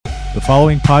The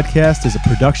following podcast is a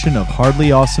production of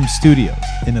Hardly Awesome Studios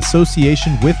in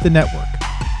association with the network.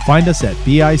 Find us at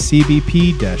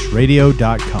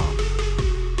bicbp-radio.com.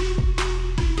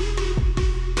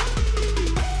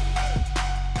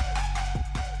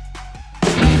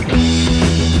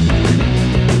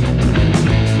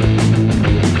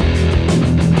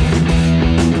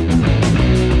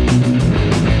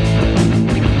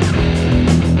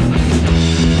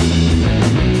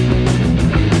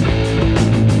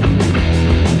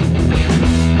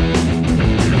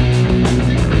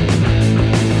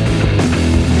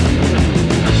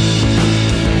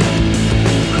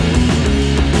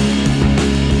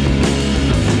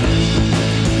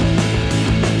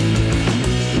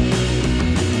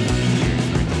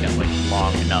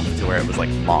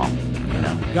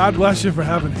 God bless you for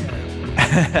having hair.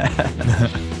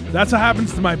 That's what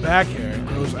happens to my back hair. It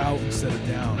grows out instead of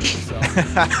down. So.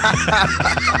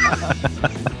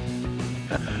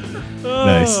 Oh,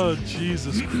 nice.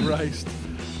 Jesus Christ.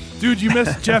 Dude,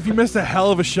 Jeff, you missed a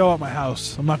hell of a show at my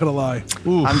house. I'm not going to lie.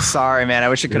 Ooh. I'm sorry, man. I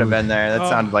wish I could have been there. That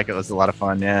sounded like it was a lot of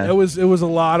fun, yeah. It was a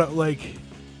lot of,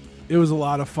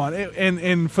 fun.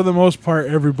 And for the most part,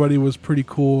 everybody was pretty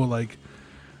cool, like,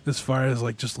 as far as,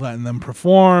 like, just letting them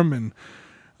perform and...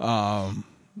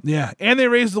 yeah, and we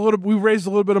raised a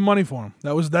little bit of money for him.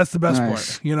 That's the best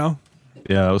part, you know?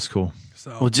 Yeah, that was cool.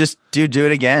 So we'll just do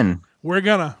it again.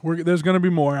 There's gonna be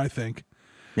more, I think.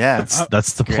 Yeah,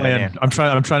 that's the plan. I'm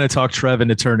trying to talk Trev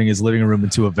into turning his living room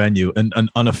into a venue, an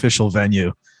unofficial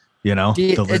venue. You know,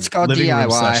 it's called living DIY.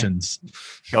 room sessions.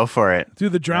 Go for it,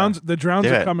 dude. The Drowns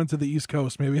are coming to the East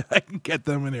Coast. Maybe I can get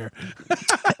them in here.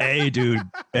 Hey, dude.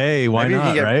 Hey, why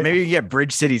not? Right? Maybe you can get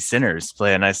Bridge City Sinners,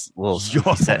 play a nice little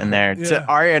set in there. Yeah. So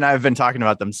Ari and I have been talking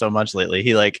about them so much lately.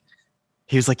 He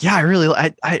was like, yeah, I really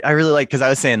like, because I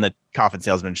was saying that Coffin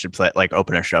Salesman should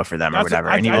open a show for them or whatever.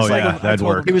 And he was that'd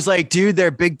work. He was like, dude,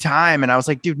 they're big time. And I was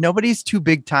like, dude, nobody's too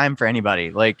big time for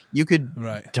anybody. Like, you could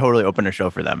totally open a show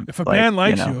for them. If a band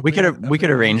likes you, we could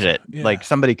arrange it. Yeah. Like,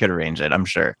 somebody could arrange it, I'm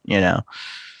sure, you know.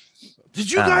 Did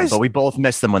you guys? But we both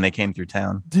missed them when they came through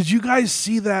town. Did you guys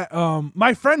see that?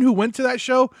 My friend who went to that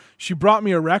show, she brought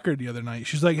me a record the other night.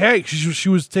 She's like, "Hey," she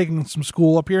was taking some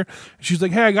school up here. She's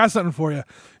like, "Hey, I got something for you."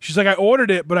 She's like, "I ordered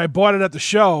it, but I bought it at the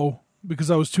show because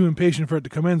I was too impatient for it to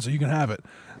come in. So you can have it."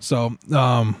 So,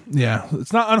 yeah,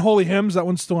 it's not Unholy Hymns. That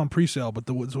one's still on pre-sale, but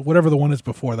whatever the one is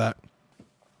before that.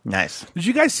 Nice. Did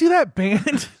you guys see that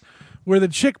band where the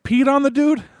chick peed on the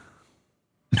dude?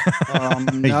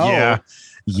 No.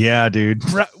 Yeah, dude.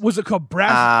 Was it called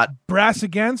Brass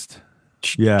Against?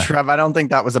 Yeah. Trev, I don't think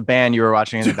that was a band you were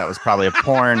watching. I think that was probably a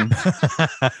porn.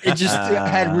 It just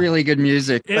had really good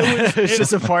music. It was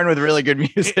just a porn with really good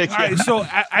music. All right, so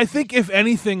I think if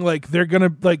anything, like they're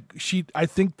gonna she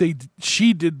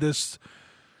did this.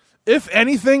 If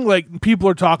anything, like people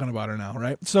are talking about her now,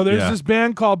 right? So there's this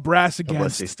band called Brass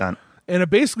Against, stunt. And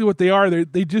basically what they are,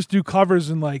 they just do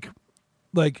covers and like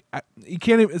you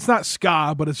can't even, it's not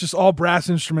ska, but it's just all brass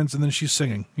instruments and then she's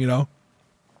singing, you know?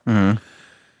 Mm-hmm.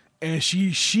 And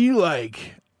she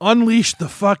like unleashed the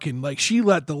fucking, like she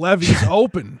let the levees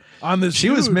open on this She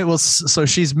dude. was so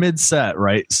she's mid-set,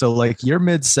 right? So like you're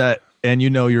mid-set and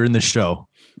you're in the show.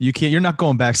 You're not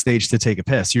going backstage to take a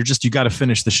piss. You got to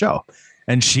finish the show.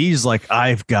 And she's like,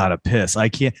 I've got to piss. I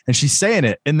can't. And she's saying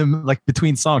it in the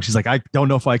between songs. She's like, I don't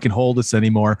know if I can hold this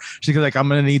anymore. She's like, I'm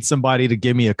going to need somebody to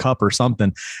give me a cup or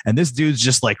something. And this dude's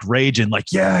just like raging,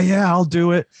 like, yeah, I'll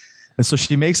do it. And so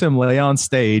she makes him lay on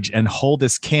stage and hold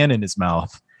this can in his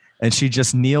mouth. And she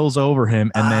just kneels over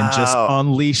him and then just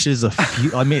unleashes a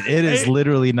few. I mean, it is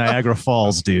literally Niagara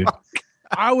Falls, dude.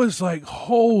 I was like,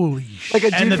 holy shit. Like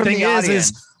a dude from the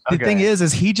audience. The thing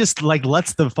is he just like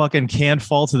lets the fucking can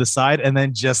fall to the side and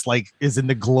then just like is in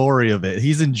the glory of it.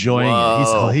 He's enjoying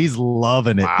it. He's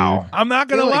loving it, dude. I'm not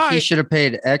gonna lie. He should have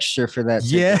paid extra for that.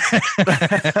 Yeah.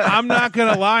 I'm not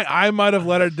gonna lie. I might have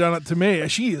let her done it to me.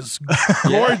 She is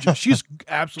gorgeous. She's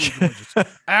absolutely gorgeous.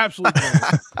 Absolutely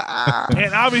gorgeous.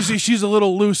 And obviously she's a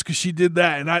little loose because she did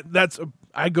that. And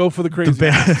I go for the crazy.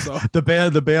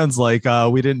 The band's like,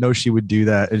 we didn't know she would do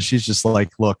that. And she's just like,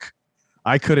 look,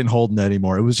 I couldn't hold it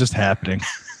anymore. It was just happening.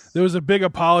 There was a big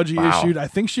apology issued. I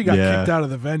think she got kicked out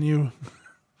of the venue.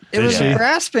 It was a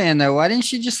brass band, though. Why didn't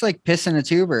she just like piss in a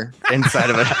tuber inside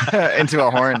of it into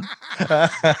a horn?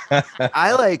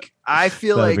 I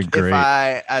feel like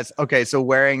so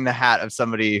wearing the hat of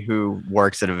somebody who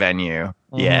works at a venue,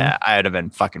 I'd have been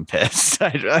fucking pissed.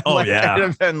 I'd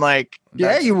have been like,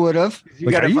 you would have.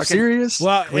 Are you serious?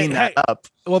 Well, clean that up.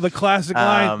 Well, the classic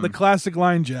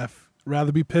line, Jeff.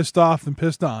 Rather be pissed off than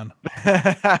pissed on.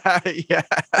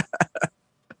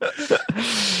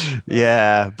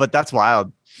 Yeah, but that's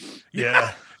wild.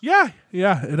 Yeah.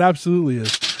 Yeah, it absolutely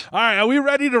is. All right, are we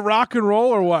ready to rock and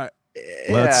roll or what?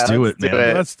 Let's do it,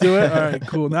 man. Let's do it. All right,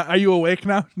 cool. Now, are you awake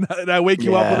now? Did I wake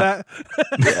you up with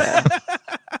that?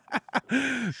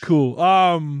 Cool.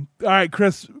 All right,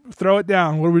 Chris, throw it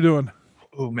down. What are we doing?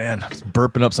 Oh man,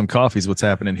 burping up some coffees. What's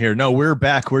happening here? No, we're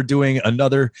back. We're doing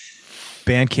another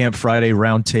Bandcamp Friday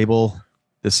roundtable.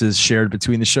 This is shared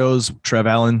between the shows. Trev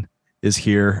Allen is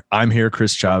here. I'm here,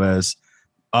 Chris Chavez.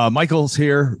 Michael's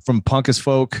here from Punk as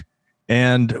Folk,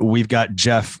 and we've got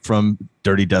Jeff from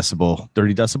Dirty Decibel.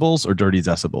 Dirty Decibels or Dirty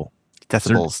Decibel?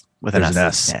 Decibels with an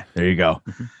S. Yeah. There you go.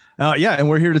 And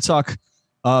we're here to talk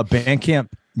Bandcamp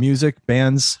music,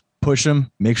 bands, push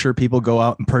them, make sure people go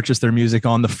out and purchase their music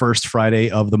on the first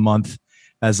Friday of the month,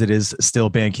 as it is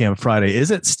still Bandcamp Friday.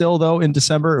 Is it still, though, in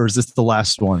December, or is this the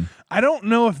last one? I don't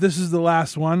know if this is the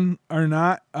last one or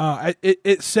not.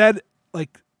 It said,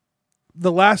 like,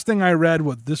 the last thing I read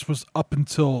was this was up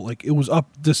until, like, it was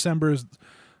up December.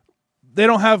 They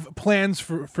don't have plans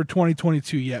for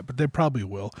 2022 yet, but they probably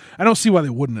will. I don't see why they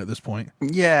wouldn't at this point.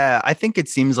 Yeah, I think it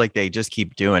seems like they just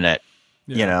keep doing it.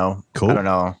 Yeah. You know, Cool. I don't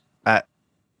know.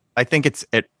 I think it's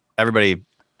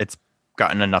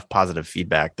gotten enough positive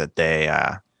feedback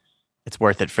that it's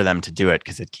worth it for them to do it,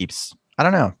 because it keeps. I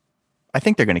don't know. I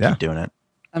think they're going to keep doing it.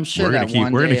 I'm sure We're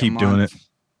gonna keep doing it.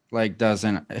 Like,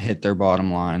 doesn't hit their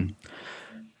bottom line.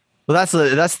 Well, that's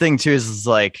the thing too. Is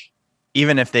like,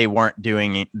 even if they weren't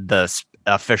doing the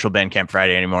official Bandcamp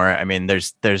Friday anymore, I mean,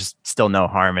 there's still no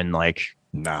harm in, like,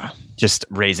 just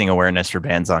raising awareness for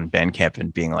bands on Bandcamp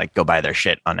and being like, go buy their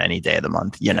shit on any day of the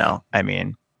month. You know, I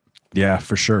mean, Yeah,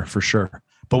 for sure.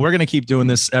 But we're going to keep doing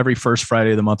this every first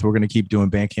Friday of the month. We're going to keep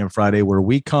doing Bandcamp Friday, where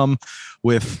we come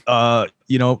with,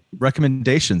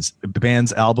 recommendations,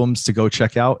 bands, albums to go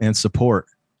check out and support.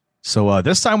 So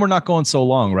this time we're not going so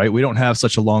long, right? We don't have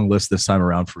such a long list this time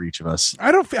around for each of us.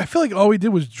 I feel like all we did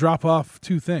was drop off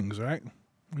two things, right?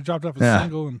 We dropped off a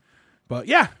single, but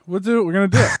yeah, we'll do it. We're going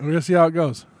to do it. We're going to see how it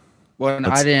goes. Well,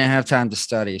 I didn't have time to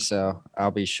study, so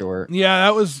I'll be short. Yeah,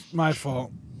 that was my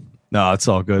fault. No, it's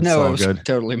all good. No, it's all it was good.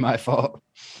 totally my fault.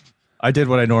 I did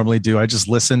what I normally do. I just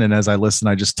listen, and as I listen,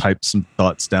 I just type some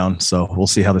thoughts down. So we'll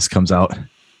see how this comes out.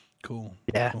 Cool.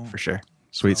 yeah, Cool. for sure.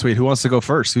 Sweet. Who wants to go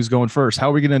first? Who's going first? How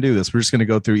are we going to do this? We're just going to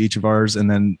go through each of ours, and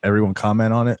then everyone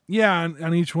comment on it. Yeah,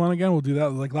 on each one again. We'll do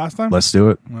that like last time. Let's do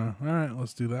it. All right,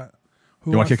 let's do that.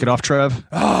 You want to kick it off, Trev?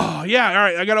 Oh yeah. All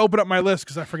right, I got to open up my list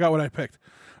because I forgot what I picked.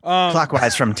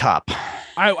 Clockwise from top.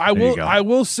 I There you go. will. I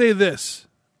will say this: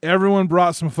 everyone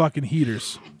brought some fucking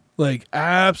heaters, like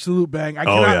absolute bang. I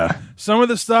cannot, yeah. Some of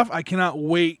the stuff I cannot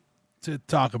wait to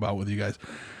talk about with you guys.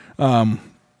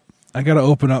 I got to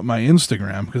open up my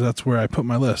Instagram because that's where I put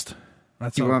my list.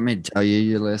 That's Do you all. want me to tell you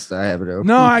your list? I have it open.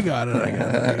 No, I got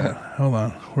it. Hold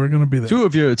on, we're gonna be there. Two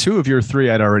of your three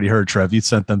I'd already heard, Trev. You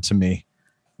sent them to me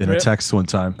in a Really? text one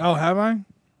time. Oh, have I?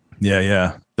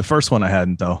 Yeah. The first one I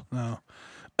hadn't, though. No.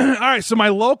 All right, so my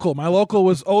local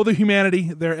was Oh the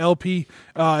Humanity, their LP.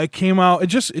 It came out. It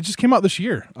just came out this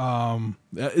year.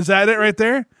 Is that it right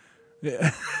there?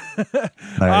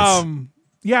 Nice.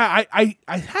 Yeah,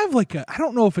 I have like I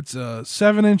don't know if it's a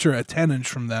 7-inch or a 10-inch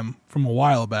from them from a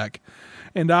while back,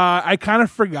 and I kind of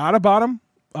forgot about them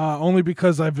only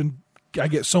because I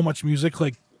get so much music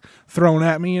like thrown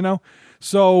at me, you know.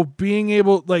 So being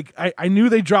able, like, I knew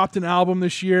they dropped an album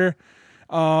this year,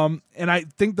 and I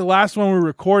think the last one we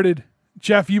recorded,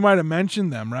 Jeff, you might have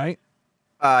mentioned them, right?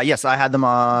 Yes, I had them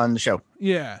on the show.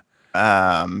 Yeah.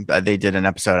 They did an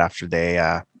episode after they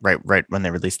right when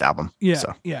they released the album. Yeah,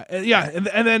 So yeah.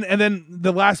 And then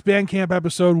the last Bandcamp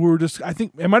episode, we were just, I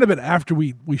think it might have been after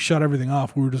we shut everything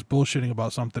off. We were just bullshitting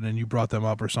about something, and you brought them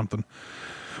up or something.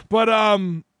 But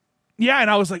yeah,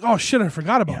 and I was like, oh shit, I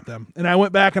forgot about them. And I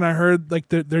went back and I heard like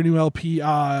their new LP,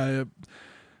 and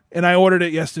I ordered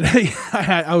it yesterday.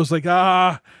 I was like,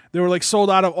 they were like sold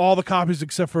out of all the copies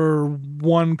except for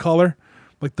one color,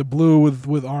 like the blue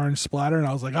with orange splatter. And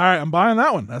I was like, all right, I'm buying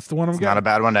that one. That's the one I'm it's getting. not a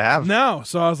bad one to have. No.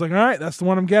 So I was like, all right, that's the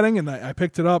one I'm getting. And I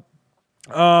picked it up.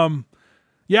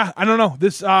 Yeah, I don't know.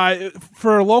 This,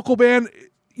 for a local band,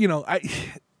 you know,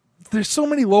 there's so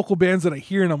many local bands that I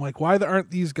hear and I'm like, why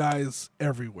aren't these guys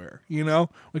everywhere? You know,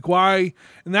 like why?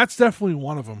 And that's definitely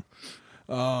one of them.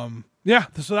 Yeah.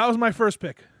 So that was my first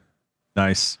pick.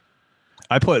 Nice.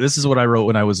 This is what I wrote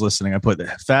when I was listening. I put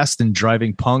fast and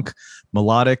driving punk,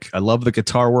 melodic. I love the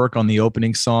guitar work on the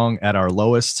opening song At Our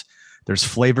Lowest. There's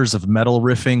flavors of metal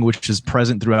riffing, which is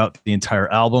present throughout the entire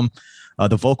album.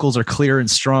 The vocals are clear and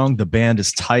strong. The band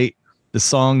is tight. The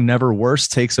song Never Worse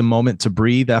takes a moment to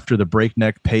breathe after the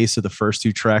breakneck pace of the first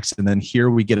two tracks. And then here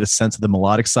we get a sense of the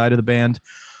melodic side of the band.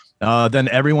 Then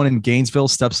everyone in Gainesville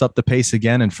steps up the pace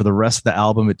again, and for the rest of the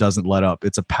album, it doesn't let up.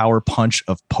 It's a power punch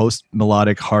of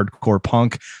post-melodic hardcore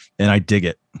punk, and I dig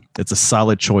it. It's a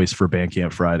solid choice for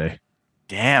Bandcamp Friday.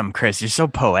 Damn, Chris, you're so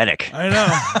poetic. I know.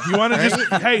 You want to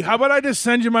just, hey, how about I just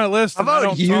send you my list? How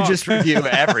about you talk? just review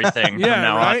everything Yeah, from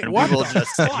now right? on? What We will the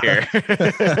just sit here.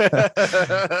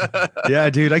 Yeah,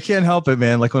 dude, I can't help it,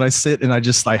 man. Like when I sit and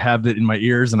I have it in my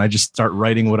ears and I just start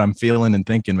writing what I'm feeling and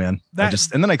thinking, man.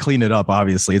 And then I clean it up.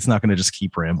 Obviously, it's not going to just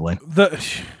keep rambling.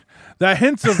 The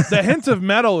hints of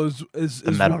metal is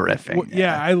the metal riffing.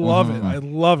 Yeah, I love it. I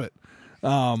love it.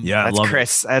 Yeah, that's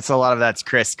Chris. That's a lot of that's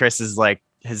Chris. Chris is like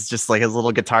his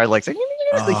little guitar, like he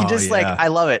just like I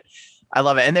love it.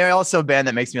 And they're also a band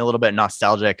that makes me a little bit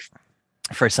nostalgic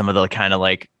for some of the kind of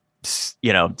like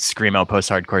screamo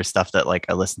post-hardcore stuff that like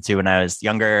I listened to when I was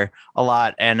younger a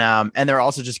lot. And they're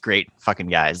also just great fucking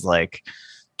guys. Like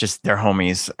just they're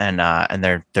homies and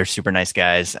they're super nice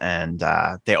guys. And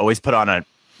they always put on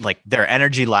their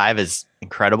energy live is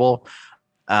incredible.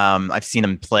 I've seen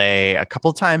them play a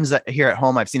couple times here at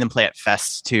home. I've seen them play at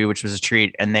Fest too, which was a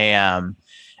treat. And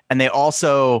they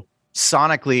also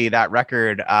sonically, that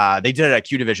record, they did it at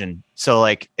Q Division. So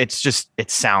like, it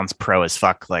sounds pro as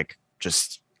fuck. Like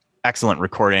just excellent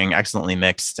recording, excellently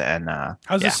mixed. And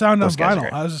how's it sound on vinyl?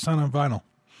 How does it sound on vinyl?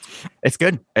 It's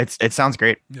good. It sounds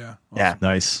great. Yeah. Awesome. Yeah.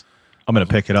 Nice. I'm going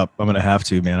to pick it up. I'm going to have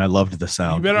to, man. I loved the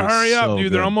sound. You better hurry up, so dude.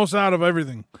 good. They're almost out of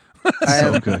everything.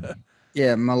 So good.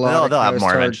 Yeah, melodic they'll have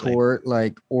more eventually. hardcore.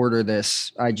 Like, order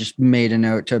this. I just made a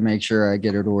note to make sure I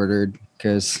get it ordered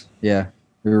because, yeah,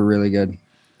 they were really good.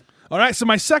 All right, so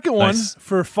my second one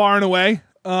for far and away.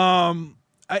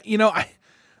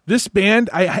 This band,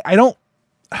 I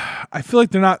feel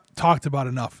like they're not talked about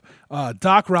enough.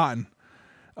 Doc Rotten,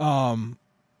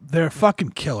 they're a fucking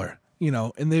killer,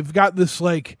 and they've got this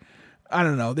like, I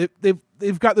don't know,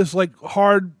 they've got this like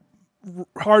hard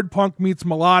punk meets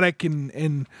melodic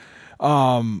and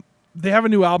they have a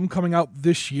new album coming out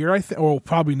this year, I think, or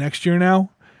probably next year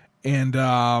now. And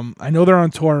I know they're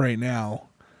on tour right now.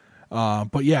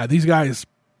 But yeah, these guys,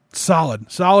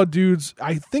 solid dudes.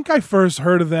 I think I first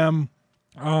heard of them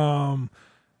around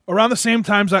the same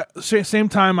time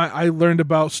I learned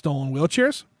about Stolen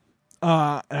Wheelchairs.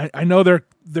 I know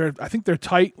I think they're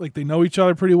tight, like they know each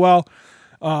other pretty well.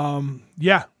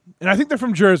 Yeah. And I think they're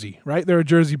from Jersey, right? They're a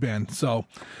Jersey band, so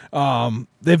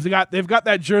they've got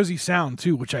that Jersey sound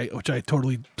too, which I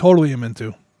totally am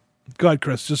into. Go ahead,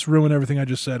 Chris. Just ruin everything I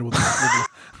just said with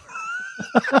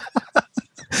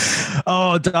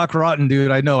Oh, Doc Rotten, dude.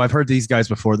 I know. I've heard these guys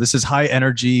before. This is high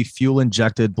energy, fuel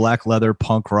injected, black leather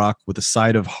punk rock with a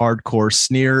side of hardcore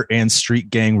sneer and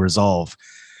street gang resolve.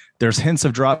 There's hints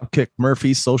of Dropkick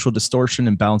Murphy, Social Distortion,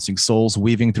 and Bouncing Souls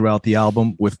weaving throughout the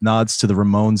album with nods to the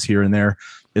Ramones here and there.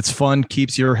 It's fun,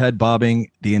 keeps your head bobbing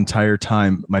the entire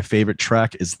time. My favorite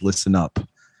track is Listen Up.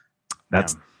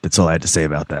 That's all I had to say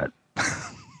about that.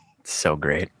 So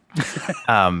great.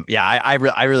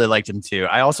 I really liked him too.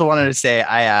 I also wanted to say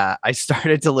I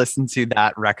started to listen to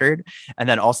that record, and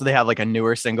then also they have like a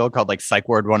newer single called like Psych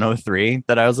Ward 103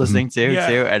 that I was listening to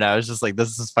too, and I was just like,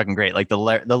 this is fucking great. Like the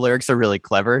lyrics are really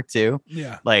clever too.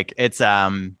 Yeah, like it's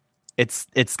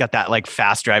got that like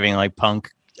fast driving like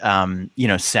punk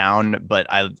sound, but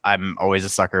I'm always a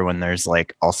sucker when there's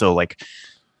like also like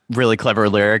really clever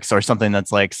lyrics or something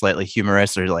that's like slightly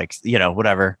humorous or like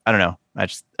whatever. I don't know. I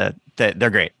just they're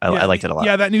great. I liked it a lot.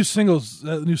 Yeah, that new single's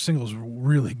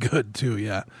really good too.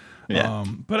 Yeah.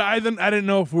 But I didn't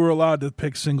know if we were allowed to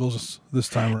pick singles this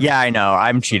time around. Yeah, I know.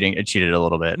 I'm cheating. It cheated a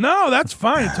little bit. No, that's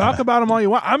fine. Talk about them all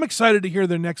you want. I'm excited to hear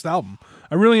their next album.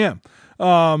 I really am.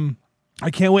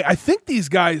 I can't wait. I think these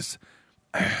guys.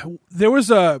 There was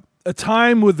a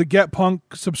time with the Get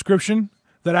Punk subscription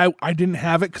that I didn't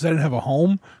have it because I didn't have a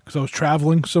home because I was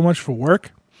traveling so much for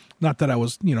work. Not that I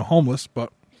was homeless,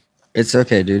 but it's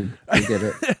okay, dude. I get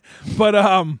it.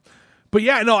 but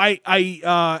yeah, no,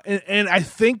 and I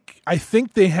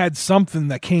think they had something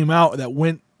that came out that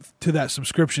went to that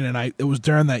subscription, and it was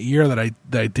during that year that I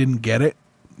didn't get it,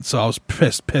 so I was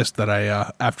pissed that I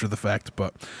after the fact,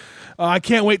 but. I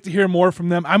can't wait to hear more from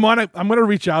them. I'm gonna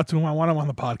reach out to them. I want them on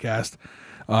the podcast,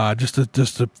 just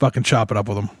to fucking chop it up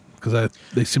with them because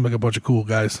they seem like a bunch of cool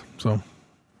guys. So,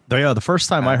 yeah, the first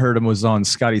time I heard them was on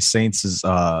Scotty Saints'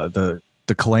 the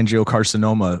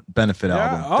cholangiocarcinoma benefit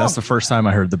album. That's the first time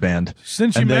I heard the band.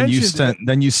 Then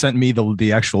you sent me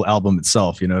the actual album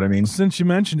itself. You know what I mean? Since you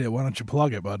mentioned it, why don't you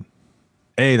plug it, bud?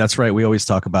 Hey, that's right. We always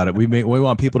talk about it. We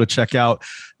want people to check out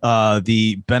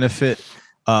the benefit.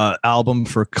 Album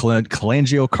for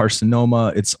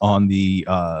cholangiocarcinoma. It's on the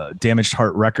Damaged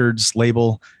Heart Records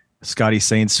label. Scotty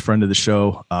Saints, friend of the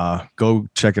show. Go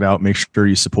check it out. Make sure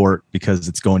you support because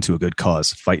it's going to a good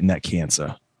cause, fighting that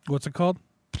cancer. What's it called?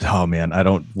 Oh man, I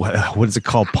don't. What is it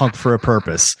called? Punk for a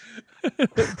purpose.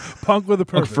 Punk with a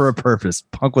purpose. Punk for a purpose.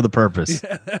 Punk with a purpose.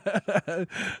 Yeah.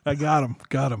 I got him.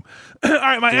 All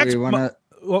right, my ex.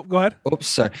 Well, go ahead. Oops,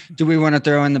 sorry. Do we want to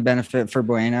throw in the benefit for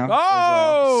Bueno?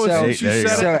 Oh, well? so,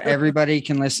 so everybody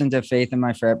can listen to Faith in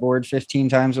My Fretboard 15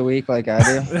 times a week like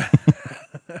I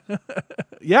do?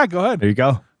 Yeah, go ahead. There you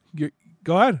go.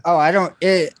 Go ahead. Oh, I don't.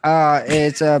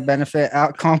 It's a benefit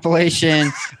out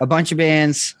compilation. A bunch of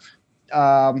bands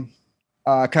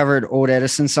covered old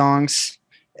Edison songs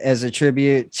as a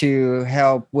tribute to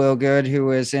help Will Good, who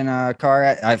was in a car.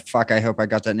 I hope I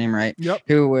got that name right. Yep.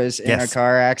 Who was in a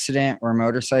car accident or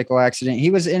motorcycle accident.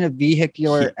 He was in a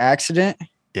vehicular accident.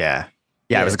 Yeah.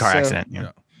 It was a car accident.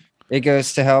 Yeah. It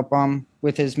goes to help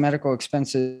with his medical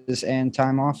expenses and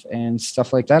time off and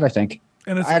stuff like that, I think.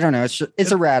 And I don't know.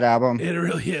 It's a rad album. It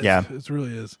really is. Yeah. It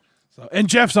really is. So, and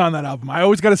Jeff's on that album. I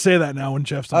always got to say that now when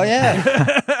Jeff's on. Oh,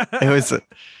 yeah. It was...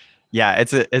 Yeah,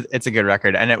 it's a good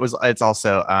record, and it's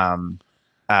also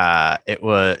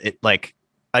like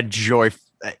a joy.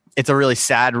 It's a really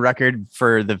sad record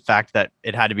for the fact that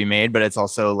it had to be made, but it's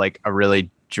also like a really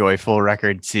joyful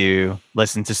record to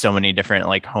listen to so many different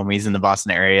like homies in the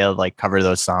Boston area like cover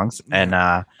those songs and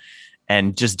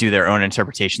just do their own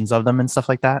interpretations of them and stuff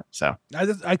like that. So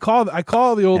I call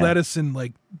the old Edison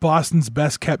like Boston's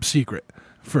best kept secret.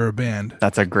 For a band.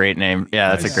 That's a great name. Yeah,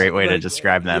 that's a great way to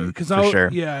describe them for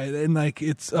sure. Yeah, and like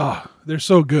it's they're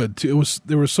so good too.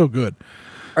 They were so good.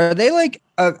 Are they like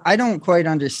I don't quite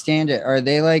understand it. Are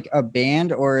they like a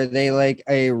band or are they like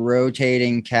a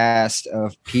rotating cast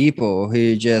of people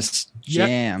who just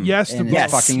jam? Yes, and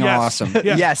it's fucking awesome.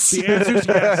 Yes. The answer's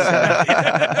yes.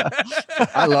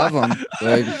 I love them.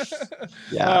 Like,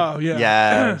 yeah. Oh, yeah.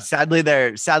 Yeah. Sadly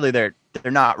they're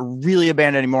not really a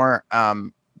band anymore.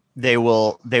 They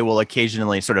will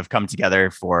occasionally sort of come together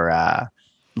for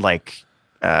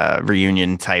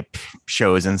reunion type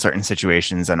shows in certain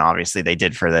situations, and obviously they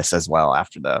did for this as well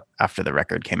after the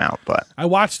record came out. But I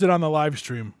watched it on the live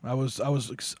stream. I was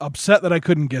upset that I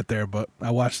couldn't get there, but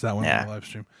I watched that one on the live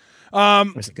stream.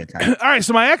 It was a good time. All right,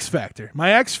 so my X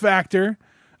Factor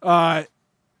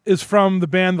is from the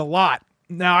band The Lot.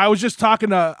 Now, I was just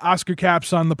talking to Oscar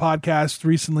Capps on the podcast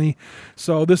recently,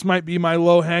 so this might be my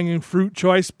low-hanging fruit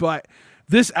choice, but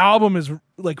this album is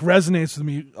like resonates with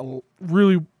me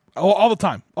really all the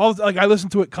time. I listen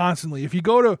to it constantly. If you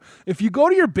go to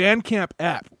your Bandcamp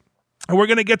app, and we're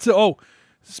gonna get to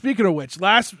speaking of which,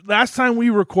 last time we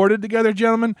recorded together,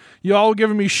 gentlemen, you all were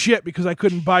giving me shit because I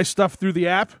couldn't buy stuff through the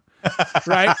app,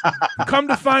 right? Come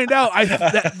to find out,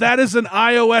 that is an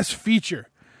iOS feature.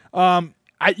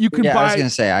 I was gonna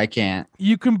say I can't.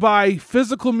 You can buy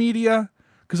physical media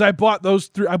because I bought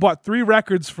I bought 3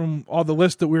 records from all the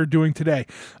list that we were doing today.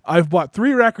 I've bought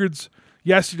 3 records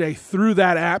yesterday through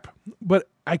that app, but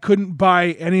I couldn't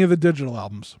buy any of the digital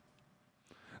albums.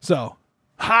 So,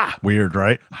 weird,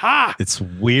 right? It's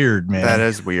weird, man. That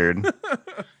is weird.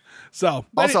 So,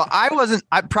 also,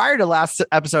 prior to last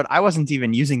episode, I wasn't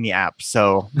even using the app,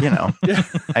 so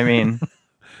I mean.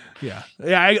 Yeah.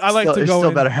 I like to go. It's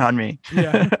still better on me.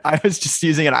 Yeah. I was just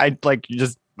using it. I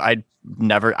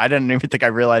didn't even think I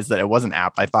realized that it was an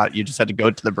app. I thought you just had to go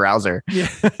to the browser. Yeah.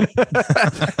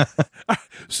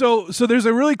 So there's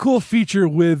a really cool feature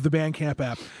with the Bandcamp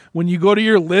app. When you go to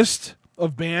your list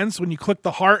of bands, when you click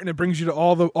the heart and it brings you to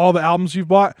all the albums you've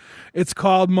bought, it's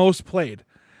called Most Played.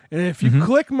 And if you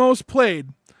click Most Played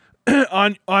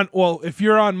if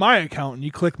you're on my account and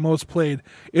you click Most Played,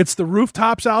 it's the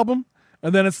Rooftops album.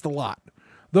 And then it's The Lot.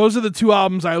 Those are the 2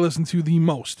 albums I listen to the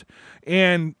most.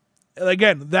 And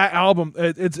again, that album,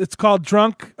 it's called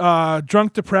Drunk,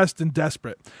 Depressed, and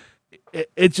Desperate.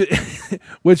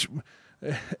 Which,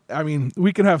 I mean,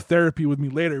 we can have therapy with me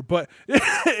later. But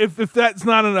if that's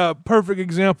not a perfect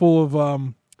example of,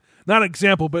 not an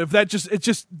example, but if that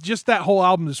just that whole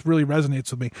album just really resonates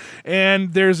with me.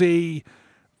 And there's a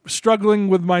Struggling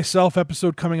With Myself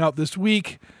episode coming out this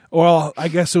week. Well, I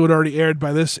guess it would already aired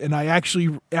by this, and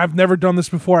I've never done this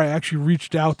before. I actually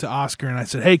reached out to Oscar and I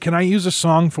said, "Hey, can I use a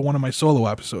song for one of my solo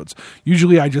episodes?"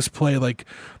 Usually, I just play like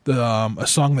a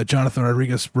song that Jonathan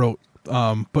Rodriguez wrote.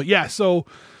 But yeah, so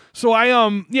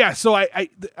I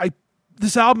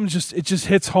this album just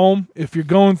hits home. If you're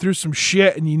going through some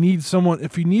shit and you need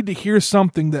if you need to hear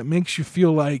something that makes you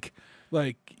feel like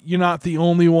you're not the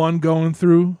only one going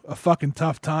through a fucking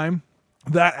tough time,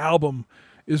 that album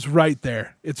is right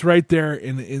there. It's right there,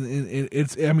 and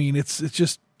it's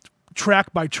just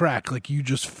track by track. Like you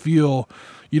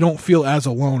don't feel as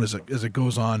alone as it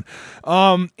goes on.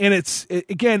 And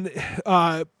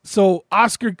so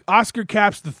Oscar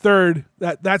Capps the third,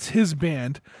 that's his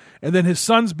band, and then his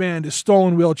son's band is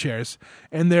Stolen Wheelchairs,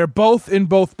 and they're both in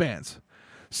both bands.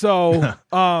 So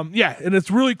and it's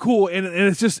really cool, and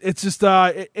it's just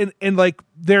and like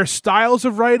their styles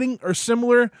of writing are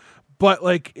similar, but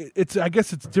like I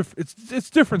guess it's different. It's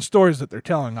different stories that they're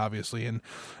telling, obviously. And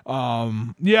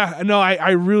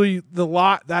I really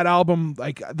that album,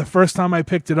 like the first time I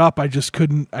picked it up, I just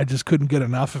couldn't get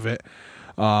enough of it.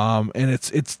 And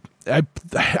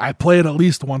I play it at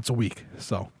least once a week.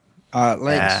 So I'm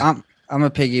gonna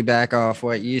piggyback off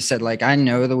what you said. Like, I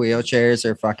know the Wheelchairs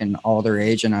are fucking all the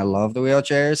rage, and I love the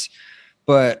Wheelchairs,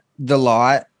 but The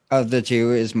Lot of the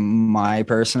two is my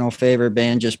personal favorite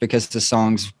band, just because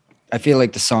I feel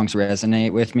like the songs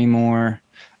resonate with me more.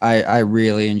 I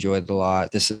really enjoyed The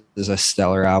Lot. This is a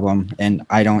stellar album, and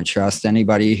I don't trust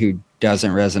anybody who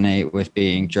doesn't resonate with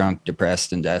being drunk,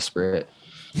 depressed, and desperate.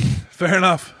 Fair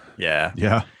enough. Yeah.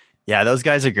 Yeah, those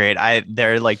guys are great.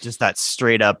 They're like just that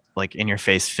straight up, like in your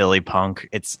face Philly punk.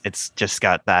 It's just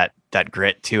got that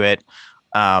grit to it.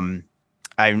 I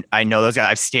know those guys.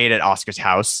 I've stayed at Oscar's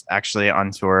house actually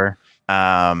on tour.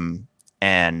 And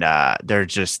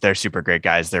they're super great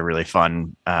guys. They're really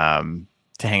fun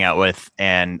to hang out with.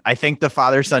 And I think the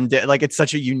father son did, like, it's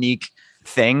such a unique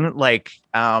thing. Like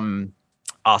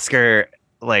Oscar,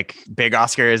 like Big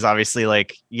Oscar is obviously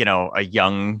like, you know, a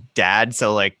young dad.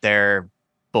 So like they're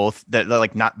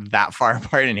like not that far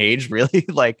apart in age, really.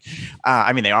 Like,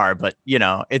 I mean, they are, but you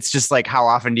know, it's just like, how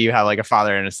often do you have like a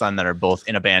father and a son that are both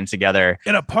in a band together,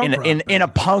 in a punk in a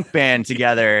punk band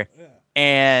together,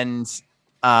 and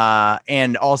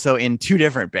also in two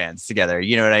different bands together,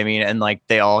 you know what I mean? And like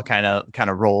they all kind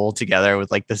of roll together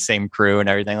with like the same crew and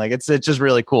everything. Like it's just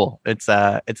really cool. It's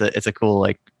a cool,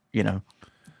 like, you know,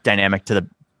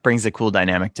 brings a cool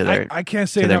dynamic to their. I can't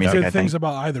say enough good things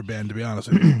about either band, to be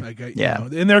honest with you. Like, you know,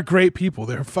 and they're great people.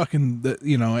 They're fucking,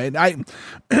 you know. And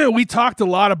we talked a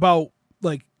lot about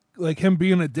like him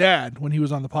being a dad when he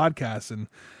was on the podcast, and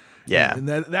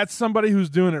that's somebody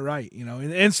who's doing it right, you know,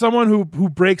 and someone who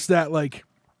breaks that, like,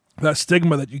 that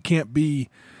stigma that you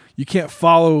can't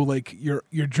follow like your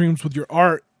dreams with your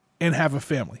art and have a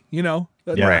family, you know.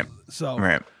 Right. So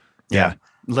right. Yeah.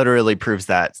 Literally proves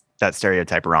that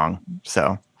stereotype wrong.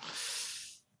 So.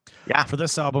 Yeah. For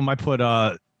this album, I put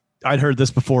I'd heard this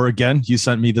before. Again, you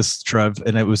sent me this, Trev,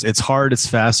 and it's hard, it's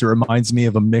fast. It reminds me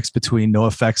of a mix between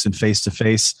NoFX and Face to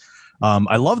Face.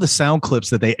 I love the sound clips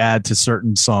that they add to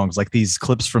certain songs, like these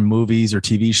clips from movies or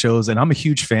TV shows. And I'm a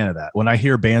huge fan of that. When I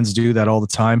hear bands do that all the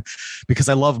time, because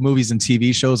I love movies and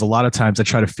TV shows, a lot of times I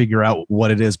try to figure out what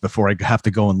it is before I have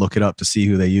to go and look it up to see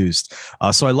who they used.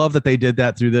 So I love that they did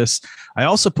that through this. I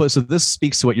also put, so this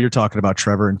speaks to what you're talking about,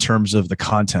 Trevor, in terms of the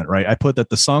content, right? I put that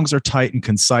the songs are tight and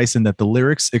concise, and that the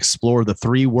lyrics explore the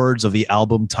 3 words of the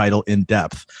album title in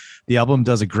depth. The album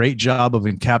does a great job of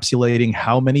encapsulating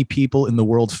how many people in the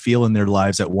world feel in their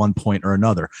lives at one point or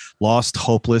another: lost,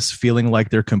 hopeless, feeling like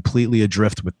they're completely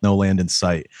adrift with no land in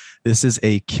sight. This is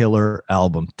a killer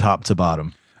album, top to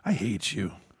bottom. I hate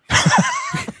you.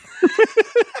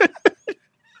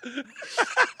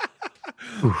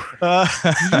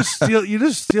 You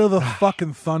just steal the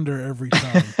fucking thunder every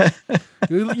time.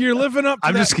 You're living up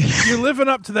to you're living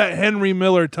up to that Henry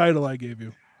Miller title I gave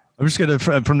you. I'm just gonna,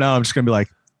 from now, I'm just gonna be like,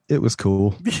 it was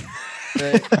cool.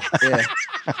 Right? Yeah.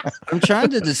 I'm trying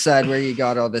to decide where you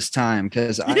got all this time,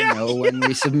 because I know when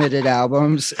we submitted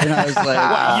albums, and I was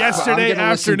like, yesterday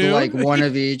afternoon, to like one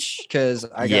of each, because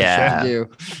I got shit to do.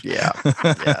 Yeah,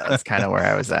 that's kind of where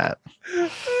I was at.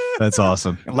 That's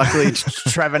awesome. Luckily,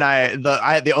 Trev and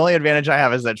the only advantage I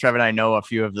have is that Trev and I know a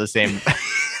few of the same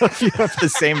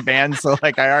bands, so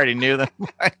like I already knew them.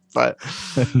 But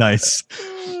nice.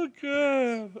 Oh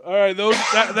god! All right,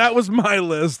 that was my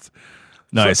list.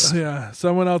 Nice. So, yeah,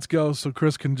 someone else goes so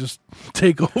Chris can just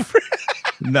take over.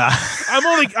 Nah,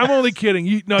 I'm only kidding.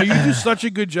 You do such a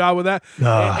good job with that,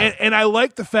 and I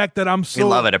like the fact that we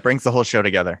love it. It brings the whole show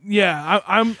together. Yeah,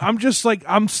 I'm just like,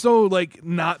 I'm so like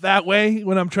not that way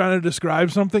when I'm trying to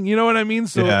describe something. You know what I mean?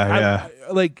 So I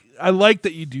like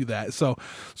that you do that. So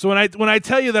when I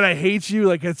tell you that I hate you,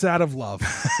 like, it's out of love.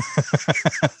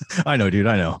 I know, dude.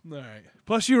 I know. All right.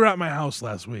 Plus, you were at my house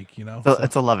last week. You know, so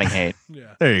it's a loving hate.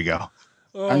 Yeah. There you go.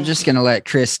 I'm just gonna let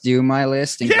Chris do my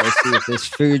list and go see if this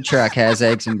food truck has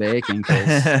eggs and bacon. All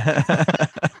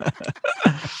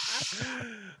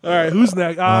right, who's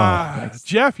next?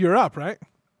 Jeff, you're up, right?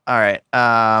 All right.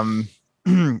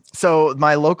 So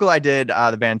my local, I did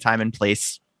the band Time and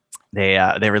Place. They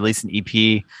released an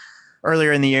EP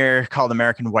earlier in the year called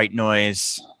American White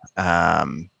Noise.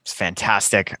 It's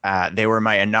fantastic. They were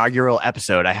my inaugural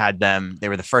episode. I had them. They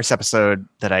were the first episode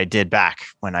that I did back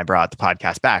when I brought the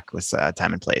podcast back, was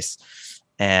Time and Place.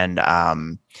 And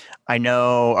I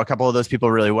know a couple of those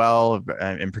people really well,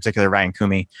 in particular Ryan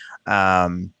Kumi.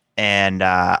 And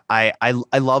I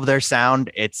love their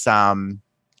sound.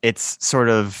 It's sort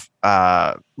of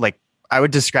like, I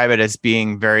would describe it as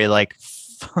being very like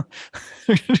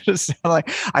like,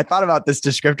 I thought about this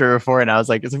descriptor before, and I was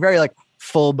like, it's a very like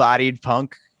full-bodied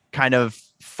punk, kind of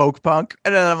folk punk.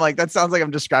 And then I'm like, that sounds like I'm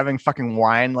describing fucking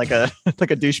wine like a like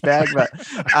a douchebag. But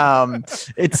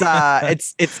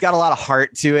it's got a lot of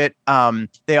heart to it.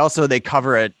 They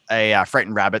cover a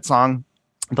Frightened Rabbit song.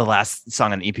 The last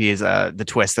song on the EP is The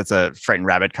Twist. That's a Frightened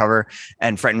Rabbit cover.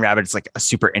 And Frightened Rabbit is like a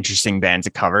super interesting band to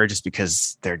cover just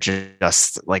because they're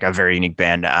just like a very unique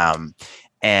band.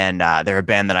 And they're a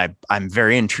band that I'm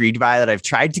very intrigued by, that I've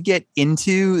tried to get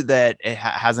into, that it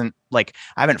hasn't, like,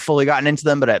 I haven't fully gotten into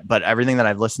them, but everything that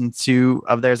I've listened to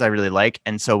of theirs I really like.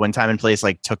 And so when Time and Place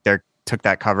like took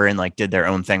that cover and like did their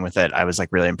own thing with it, I was like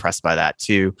really impressed by that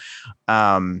too.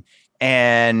 And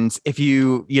if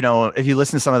you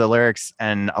listen to some of the lyrics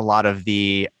and a lot of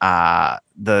the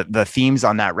themes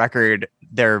on that record,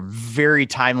 they're very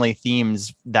timely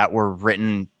themes that were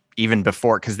written even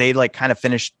before, because they like kind of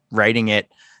finished writing it,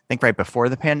 I think, right before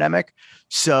the pandemic.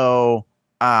 So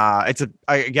it's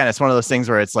one of those things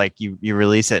where it's like you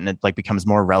release it and it like becomes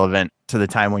more relevant to the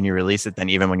time when you release it than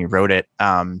even when you wrote it,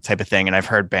 type of thing. And I've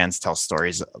heard bands tell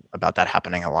stories about that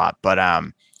happening a lot. But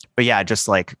yeah, just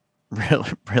like really,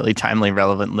 really timely,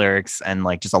 relevant lyrics, and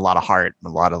like just a lot of heart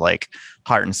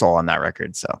and soul on that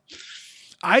record. So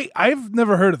I've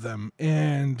never heard of them,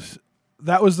 and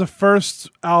that was the first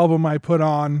album I put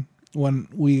on when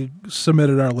we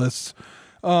submitted our lists.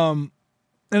 And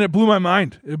it blew my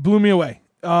mind. It blew me away.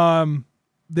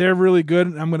 They're really good.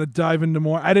 I'm going to dive into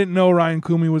more. I didn't know Ryan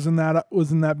Kumi was in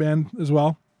that band as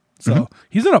well. So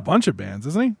he's in a bunch of bands,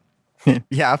 isn't he?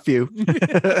 Yeah, a few.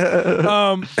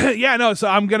 Yeah, no. So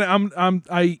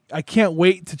I can't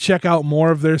wait to check out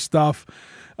more of their stuff.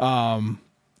 And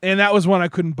that was one I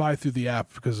couldn't buy through the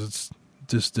app because it's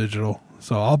just digital.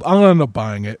 So I'll end up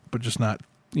buying it, but just not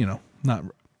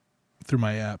through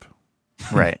my app.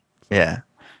 Right. Yeah.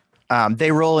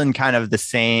 They roll in kind of the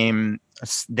same.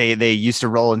 They used to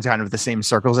roll in kind of the same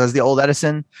circles as the Old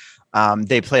Edison.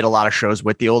 They played a lot of shows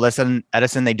with the Old Edison.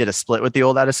 They did a split with the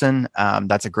Old Edison.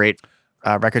 That's a great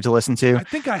record to listen to. I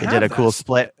think they did a cool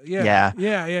split. Yeah.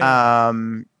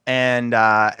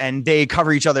 And they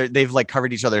cover each other. They've like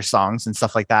covered each other's songs and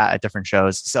stuff like that at different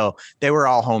shows. So they were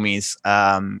all homies,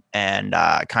 and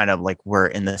kind of like we're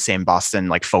in the same Boston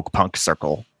like folk punk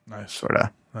circle. Nice, sort of.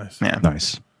 Nice, yeah,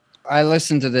 nice. I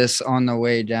listened to this on the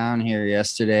way down here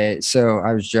yesterday. So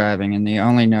I was driving, and the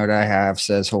only note I have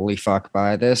says "Holy fuck,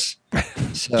 buy this."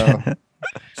 So,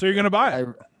 so you're gonna buy it?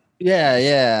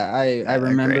 I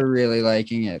remember really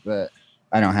liking it, but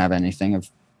I don't have anything of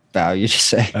value to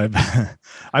say.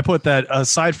 I put that,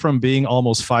 aside from being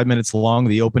almost 5 minutes long,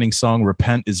 the opening song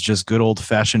 "Repent" is just good old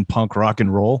fashioned punk rock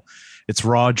and roll. It's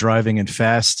raw, driving, and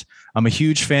fast. I'm a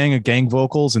huge fan of gang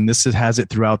vocals, and this has it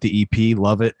throughout the EP.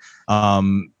 Love it.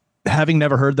 Having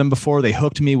never heard them before, they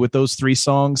hooked me with those 3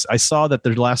 songs. I saw that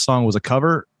their last song was a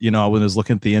cover, when I was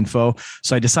looking at the info.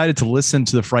 So I decided to listen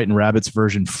to the Frightened Rabbits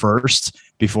version first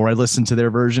before I listened to their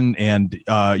version. And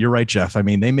you're right, Jeff. I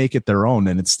mean, they make it their own,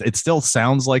 and it still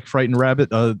sounds like Frightened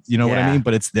Rabbit. What I mean?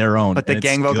 But it's their own. But the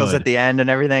gang vocals at the end and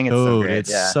everything, it's so great.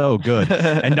 It's so good.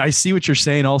 And I see what you're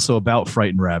saying also about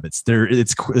Frightened Rabbits.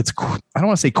 It's I don't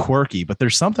want to say quirky, but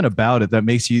there's something about it that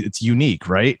makes it's unique,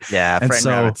 right? Yeah, Frightened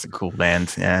Rabbits a cool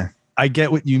band. Yeah. I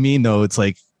get what you mean, though. It's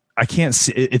like, I can't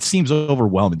see, it seems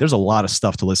overwhelming. There's a lot of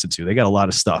stuff to listen to. They got a lot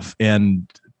of stuff. And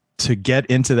to get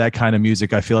into that kind of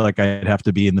music, I feel like I'd have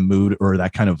to be in the mood or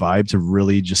that kind of vibe to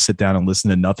really just sit down and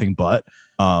listen to nothing but.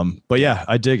 But yeah,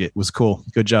 I dig it. It was cool.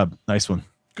 Good job. Nice one.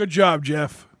 Good job,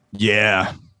 Jeff.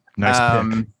 Yeah.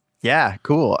 Nice pick. Yeah,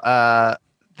 cool.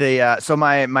 So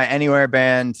my Anywhere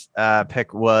band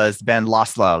pick was the band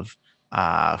Lost Love,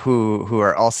 who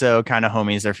are also kind of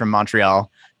homies. They're from Montreal.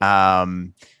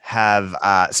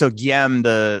 So Guillaume,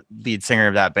 the lead singer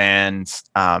of that band,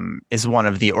 is one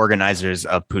of the organizers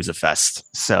of Pouzza Fest.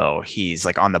 So he's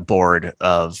like on the board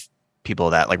of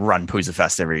people that like run Pouzza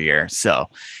Fest every year. So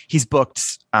he's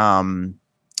booked A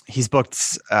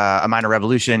Minor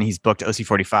Revolution. He's booked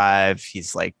OC45.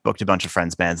 He's like booked a bunch of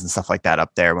friends bands and stuff like that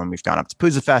up there when we've gone up to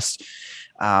Pouzza Fest.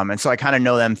 And so I kind of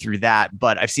know them through that,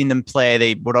 but I've seen them play.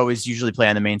 They would always usually play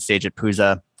on the main stage at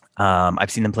Pouzza. I've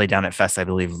seen them play down at Fest, I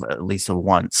believe, at least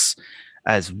once.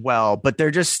 as well. But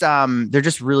they're just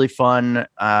really fun.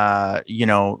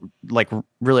 Like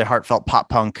really heartfelt pop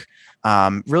punk,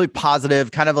 really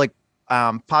positive, kind of like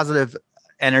positive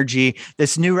energy.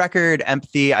 This new record,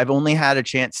 Empathy, I've only had a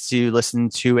chance to listen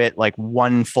to it like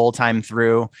one full time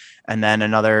through, and then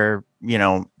another,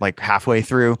 like halfway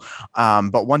through.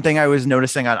 But one thing I was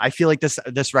noticing I feel like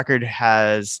this record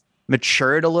has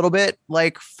matured a little bit,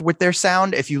 like with their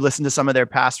sound. If you listen to some of their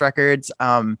past records,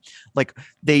 like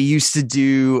they used to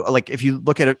do, like if you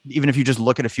look at it, even if you just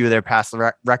look at a few of their past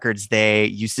records, they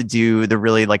used to do the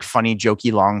really like funny,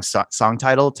 jokey, long song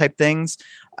title type things.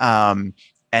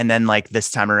 And then like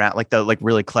this time around, like the like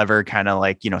really clever kind of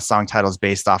like, song titles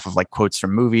based off of like quotes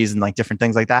from movies and like different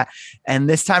things like that. And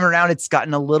this time around, it's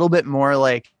gotten a little bit more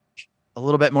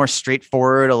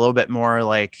straightforward, a little bit more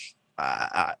like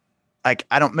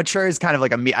mature is kind of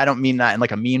like I don't mean that in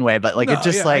like a mean way, but like it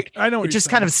just I know it just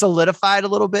kind of solidified a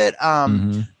little bit.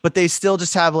 But they still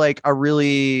just have like a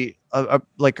really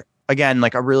like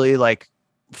a really like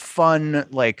fun,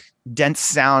 like dense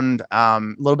sound, a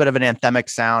little bit of an anthemic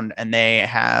sound, and they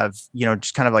have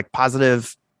just kind of like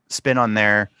positive spin on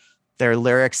their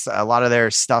lyrics. A lot of their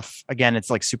stuff, again, it's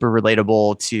like super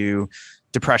relatable to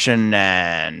depression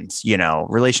and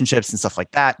relationships and stuff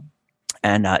like that.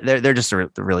 And they're just a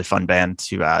really fun band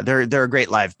to they're a great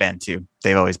live band too.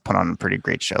 They've always put on a pretty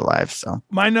great show live. So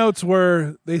my notes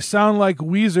were they sound like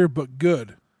Weezer but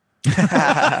good.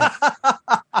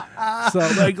 So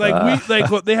like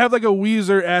they have like a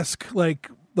Weezer-esque like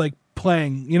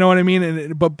playing, you know what I mean?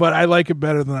 And but I like it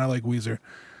better than I like Weezer.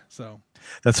 So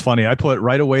that's funny. I put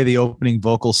right away the opening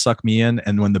vocals suck me in,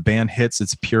 and when the band hits,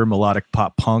 it's pure melodic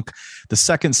pop punk. The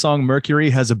second song,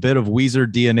 Mercury, has a bit of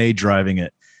Weezer DNA driving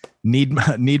it.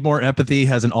 Need More Empathy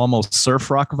has an almost surf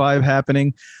rock vibe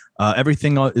happening.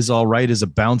 Everything Is All Right is a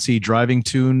bouncy driving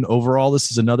tune. Overall,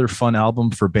 this is another fun album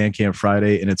for Bandcamp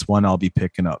Friday, and it's one I'll be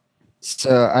picking up.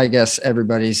 So I guess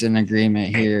everybody's in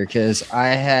agreement here, because I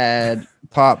had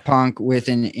pop punk with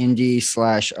an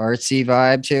indie/artsy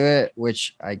vibe to it,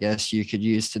 which I guess you could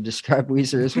use to describe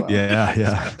Weezer as well.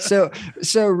 Yeah. So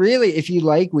really, if you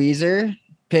like Weezer,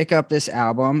 pick up this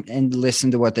album and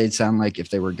listen to what they'd sound like if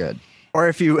they were good. Or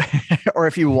if you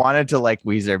wanted to like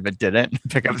Weezer but didn't,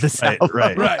 pick up this album.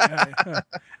 Right.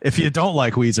 If you don't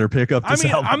like Weezer, pick up this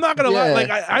album. I'm not gonna lie. Like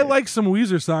I like some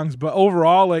Weezer songs, but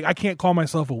overall, like I can't call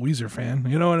myself a Weezer fan.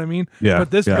 You know what I mean? Yeah.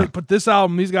 But this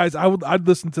album, these guys, I'd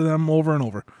listen to them over and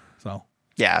over. So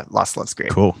yeah, Lost Love's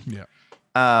great. Cool. Yeah.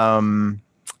 And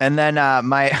then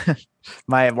my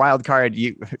my wild card.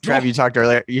 Trav, you talked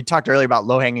earlier. You talked earlier about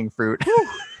low hanging fruit.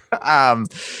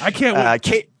 I can't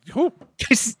wait.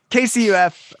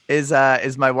 KCUF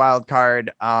is my wild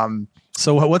card.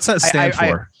 So what's that stand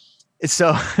for?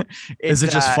 So is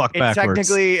it just fuck backwards?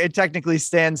 It technically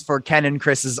stands for Ken and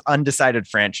Chris's Undecided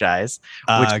Franchise,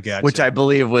 gotcha. which I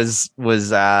believe was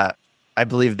I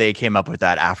believe they came up with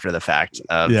that after the fact.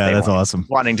 That's awesome.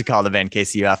 Wanting to call the band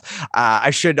KCUF.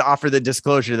 I should offer the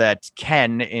disclosure that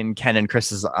Ken in Ken and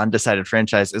Chris's Undecided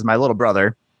Franchise is my little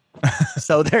brother.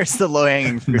 So there's the low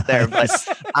hanging fruit there. But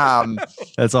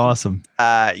that's awesome.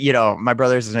 My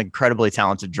brother is an incredibly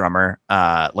talented drummer,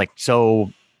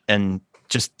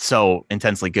 just so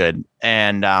intensely good.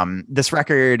 And this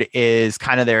record is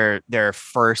kind of their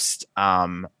first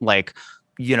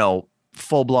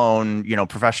full blown,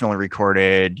 professionally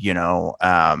recorded,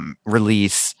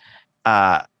 release.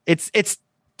 It's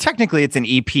technically it's an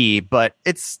EP, but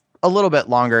it's a little bit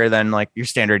longer than like your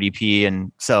standard EP.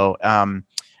 And so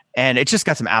and it's just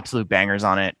got some absolute bangers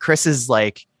on it. Chris is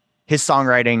like, his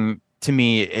songwriting to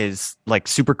me is like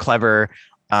super clever.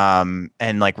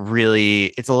 And like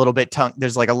really, it's a little bit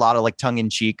there's like a lot of like tongue in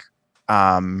cheek,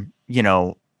 different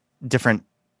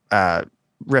riffs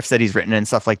that he's written and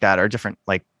stuff like that, or different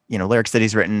like, lyrics that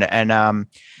he's written.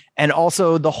 And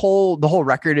also the whole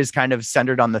record is kind of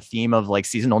centered on the theme of like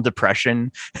seasonal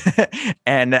depression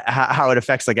and how it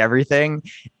affects like everything.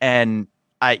 And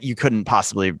you couldn't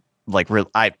possibly like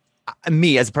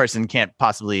me as a person can't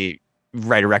possibly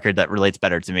write a record that relates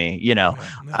better to me,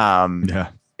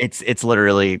 It's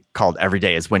literally called Every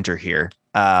Day Is Winter Here.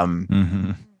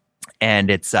 And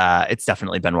it's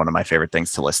definitely been one of my favorite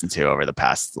things to listen to over the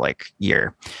past like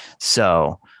year.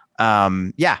 So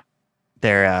they're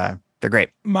great.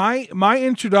 My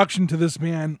introduction to this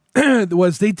band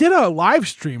was they did a live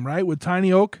stream, right, with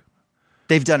Tiny Oak.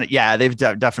 They've done it. Yeah, they've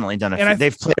definitely done it.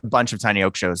 They've played a bunch of Tiny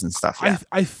Oak shows and stuff. Yeah.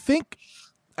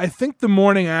 I think the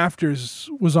Morning Afters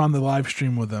was on the live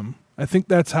stream with them. I think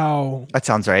that's how. That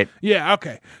sounds right. Yeah.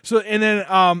 Okay. So and then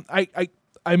I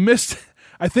missed.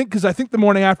 I think the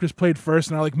Morning Afters played first,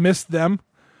 and I like missed them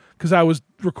because I was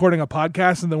recording a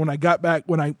podcast, and then when I got back,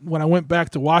 when I went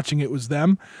back to watching, it was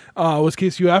them, it was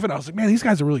KCUF, and I was like, man, these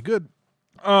guys are really good.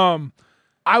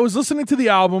 I was listening to the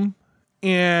album,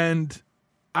 and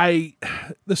the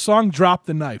song "Drop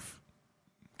the Knife"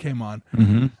 came on.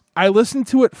 Mm-hmm. I listened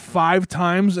to it 5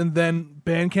 times, and then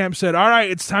Bandcamp said, "All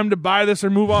right, it's time to buy this or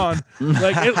move on."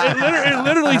 Like it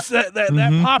literally said that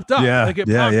popped up. Yeah, like it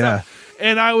yeah, popped yeah. up.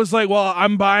 And I was like, "Well,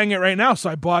 I'm buying it right now."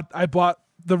 So I bought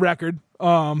the record.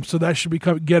 So that should be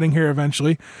getting here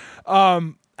eventually. I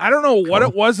don't know what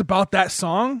it was about that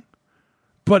song,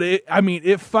 but it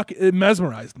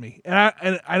mesmerized me, and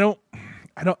I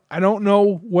don't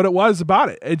know what it was about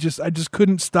it. I just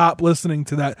couldn't stop listening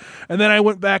to that. And then I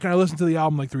went back and I listened to the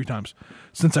album like 3 times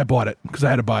since I bought it, because I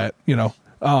had to buy it,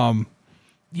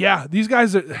 yeah, these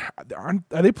guys are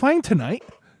they playing tonight?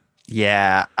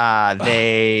 Yeah,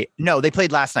 they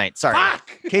played last night. Sorry,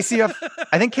 KCUF.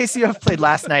 I think KCUF played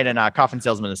last night, and Coffin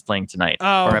Salesman is playing tonight.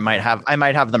 Oh. Or I might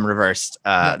have them reversed.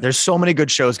 There's so many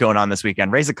good shows going on this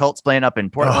weekend. Raise a Cult's playing up in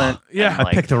Portland. Yeah.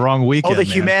 I picked the wrong weekend. Oh, the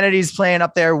man. Humanities playing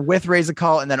up there with Raise a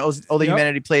Cult, and then the Yep.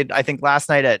 Humanity played, I think, last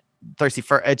night at Thirsty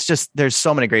Fur. It's just, there's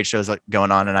so many great shows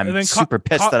going on, and I'm And then super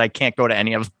pissed that I can't go to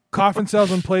any of them. Coffin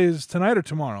Salesman plays tonight or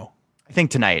tomorrow? I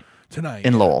think tonight Tonight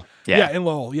in Lowell. Yeah, in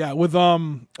Lowell. Yeah, with I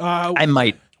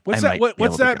might. What's I that? might be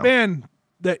What's able to that go. band?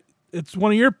 That it's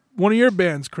one of your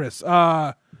bands, Chris.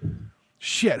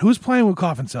 Shit, who's playing with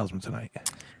Coffin Salesman tonight?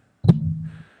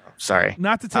 Sorry.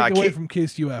 Not to take away from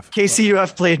KCUF.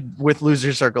 KCUF played with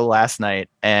Loser Circle last night,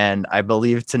 and I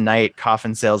believe tonight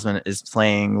Coffin Salesman is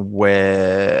playing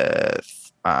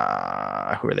with who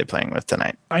are they playing with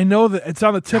tonight? I know that it's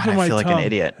on the tip of my I feel tongue. like an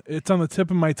idiot. It's on the tip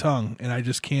of my tongue, and I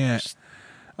just can't.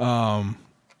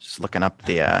 Just looking up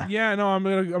the Yeah, no, I'm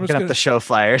just looking gonna. up the show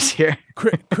flyers here.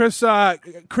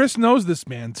 Chris knows this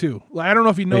man too. Like, I don't know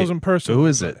if he knows Wait, him personally. Who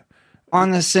is it? On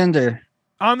the Cinder.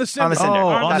 On the Cinder. On the Cinder. Oh,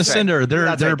 That's on the right. Cinder. They're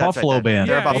That's a right, that's Buffalo right. band.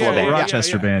 They're a Buffalo band.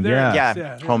 Rochester band. They're- Yeah.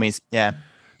 Yeah, homies. Yeah.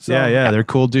 So, Yeah, they're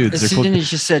cool dudes. As They're cool. soon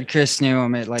as you said Chris knew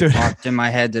him, it like Dude. popped in my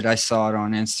head that I saw it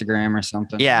on Instagram or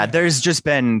something. Yeah, there's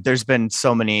been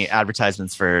so many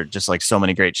advertisements for just like so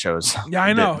many great shows. Yeah,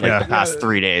 I know. The past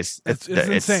 3 days. It's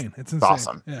insane. It's insane.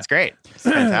 awesome. Yeah. It's great. It's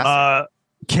fantastic.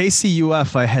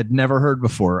 KCUF I had never heard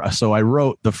before. So I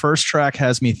wrote, the first track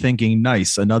has me thinking,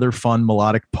 nice, another fun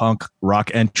melodic punk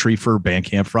rock entry for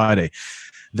Bandcamp Friday.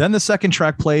 Then the second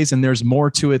track plays, and there's more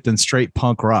to it than straight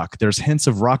punk rock. There's hints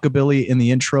of rockabilly in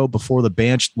the intro before the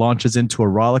band launches into a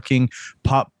rollicking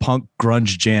pop punk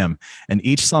grunge jam. And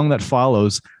each song that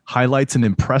follows highlights an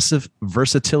impressive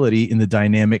versatility in the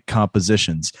dynamic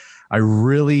compositions. I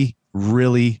really,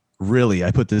 really, really,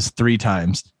 I put this 3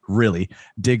 times, really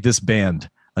dig this band.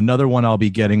 Another one I'll be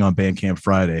getting on Bandcamp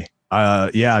Friday.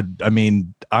 Yeah, I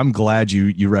mean, I'm glad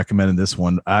you recommended this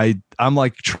one. I'm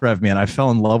like Trev, man. I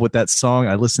fell in love with that song.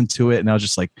 I listened to it and I was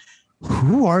just like,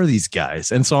 who are these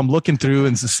guys? And so I'm looking through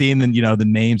and seeing the, the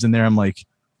names in there. I'm like,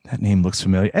 that name looks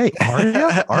familiar. Hey,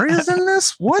 Aria's in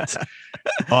this? What?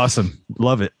 Awesome.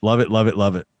 Love it. Love it. Love it.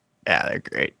 Love it. Yeah, they're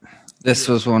great. This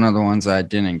was one of the ones I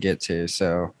didn't get to,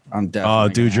 so I'm definitely. Oh,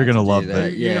 dude, you're gonna love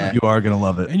that. it. Yeah, You are gonna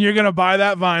love it. And you're gonna buy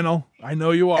that vinyl. I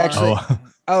know you are. Actually- Oh,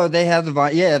 Oh, they have the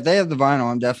vinyl. Yeah, if they have the vinyl,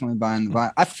 I'm definitely buying the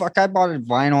vinyl. I bought a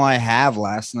vinyl I have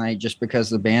last night just because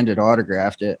the band had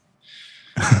autographed it.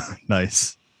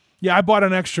 nice. Yeah, I bought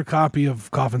an extra copy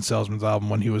of Coffin Salesman's album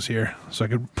when he was here, so I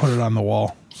could put it on the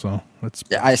wall. So that's.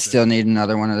 I still need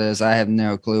another one of those. I have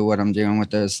no clue what I'm doing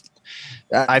with those.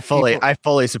 I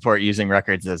fully support using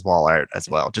records as wall art as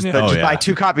well. Just, Yeah. just Oh, yeah. buy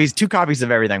two copies of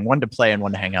everything, one to play and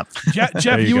one to hang up. Jeff,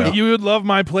 There you go. you would love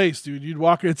my place, dude. You'd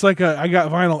walk. It's like I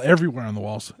got vinyl everywhere on the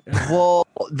walls. Well,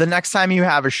 the next time you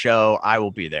have a show, I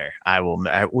will be there. I will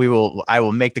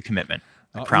make the commitment.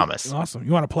 I promise. Awesome.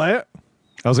 You want to play it?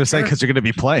 I was gonna say because you're gonna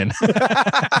be playing.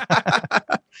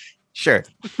 Sure.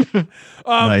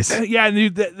 Nice. Yeah,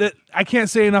 dude, I can't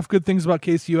say enough good things about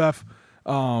KCUF.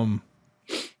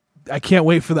 I can't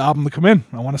wait for the album to come in.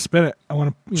 I want to spin it. I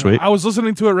want to. Sweet. I was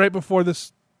listening to it right before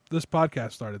this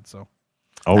podcast started. So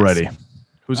Already.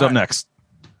 Who's All up right. next?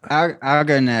 I'll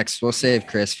go next. We'll save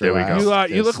Chris for There we last.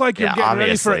 go. you look like you're Yeah, getting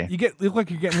ready for obviously. you look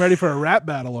like you're getting ready for a rap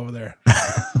battle over there.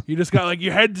 You just got like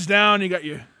your head's down. You got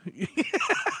your. You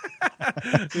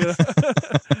know?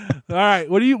 All right,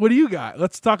 what do you got?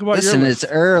 Let's talk about Listen, your. it's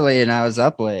early and I was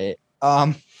up late.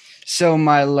 So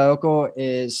my local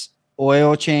is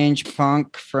Oil Change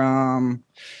Punk from.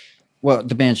 Well,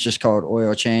 the band's just called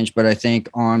Oil Change, but I think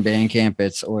on Bandcamp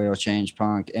it's Oil Change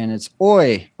Punk, and it's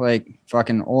Oi, like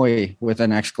fucking Oi with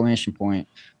an exclamation point.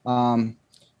 And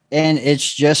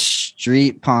it's just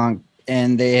street punk,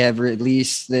 and they have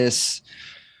released this.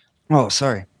 Oh,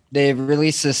 sorry. they've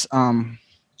released this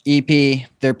EP.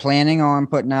 They're planning on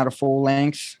putting out a full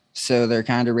length, so they're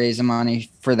kind of raising money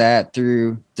for that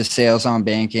through the sales on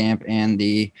Bandcamp and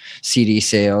the CD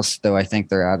sales, though I think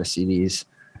they're out of CDs.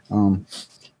 And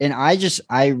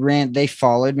they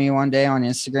followed me one day on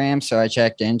Instagram, so I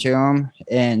checked into them,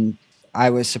 and I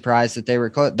was surprised that they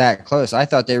were that close. I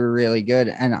thought they were really good,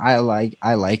 and I like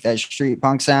that street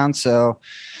punk sound. So,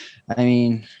 I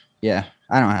mean, yeah,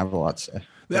 I don't have a lot to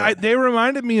say. They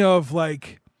reminded me of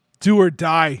like Do or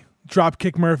Die,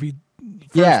 Dropkick Murphy.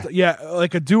 Yeah,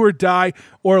 like a Do or Die,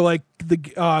 or like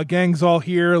the Gang's All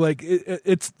Here. Like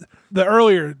it's the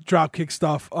earlier Dropkick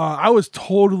stuff. I was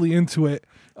totally into it.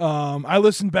 I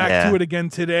listened back to it again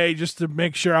today just to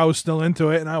make sure I was still into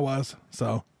it, and I was.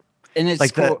 So, and it's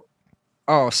like cool.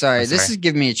 Sorry. This is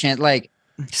giving me a chance. Like,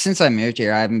 since I moved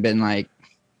here, I haven't been like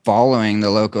following the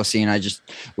local scene. I just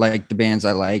liked the bands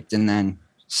I liked, and then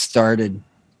started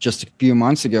just a few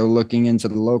months ago looking into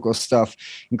the local stuff.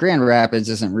 And Grand Rapids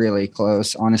isn't really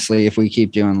close. Honestly, if we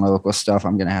keep doing local stuff,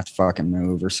 I'm going to have to fucking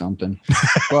move or something.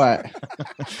 but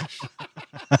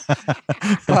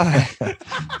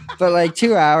like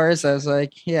 2 hours, I was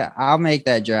like, yeah, I'll make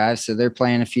that drive. So they're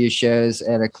playing a few shows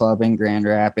at a club in Grand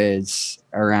Rapids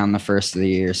around the first of the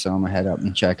year. So I'm going to head up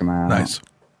and check them out. Nice.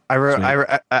 I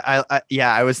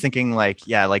was thinking like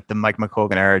the Mike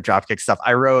McColgan era Dropkick stuff.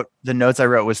 The notes I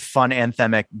wrote was fun,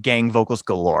 anthemic, gang vocals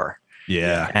galore.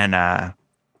 Yeah. And,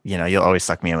 you'll always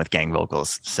suck me in with gang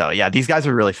vocals. So yeah, these guys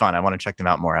are really fun. I want to check them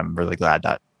out more. I'm really glad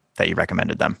that you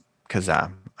recommended them because I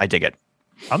dig it.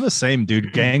 I'm the same,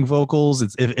 dude. Gang vocals.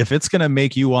 If it's gonna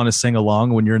make you want to sing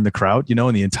along when you're in the crowd,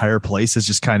 and the entire place is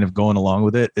just kind of going along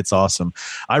with it. It's awesome.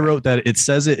 I wrote that. It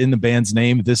says it in the band's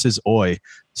name. This is Oi,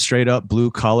 straight up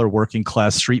blue collar working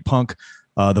class street punk.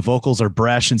 The vocals are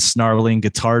brash and snarling.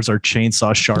 Guitars are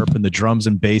chainsaw sharp, and the drums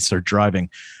and bass are driving.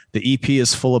 The EP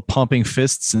is full of pumping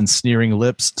fists and sneering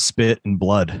lips, spit, and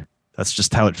blood. That's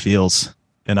just how it feels,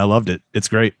 and I loved it. It's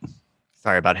great.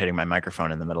 Sorry about hitting my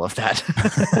microphone in the middle of that.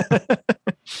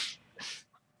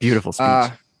 Beautiful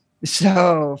speech.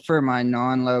 So for my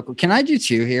non-local, can I do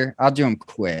two here? I'll do them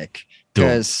quick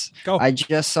because I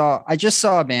just saw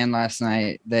a band last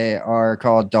night. They are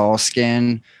called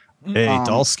Dollskin. Hey,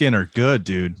 Dollskin are good,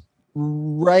 dude.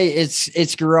 Right.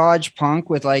 It's garage punk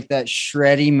with like that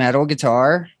shreddy metal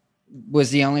guitar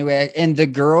was the only way. And the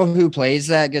girl who plays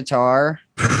that guitar,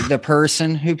 the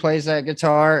person who plays that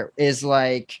guitar is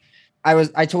like,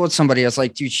 I told somebody, I was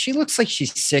like, dude, she looks like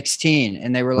she's 16.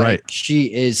 And they were like, right.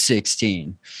 She is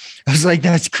 16. I was like,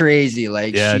 that's crazy.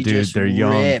 Like, yeah, she dude, just they're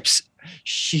rips. Young.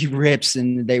 She rips,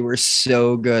 and they were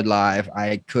so good live.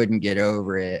 I couldn't get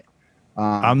over it.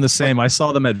 I'm the same. I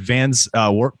saw them at Van's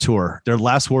Warped Tour. Their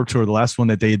last Warped Tour, the last one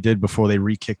that they did before they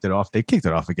re-kicked it off. They kicked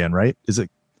it off again, right? Is it?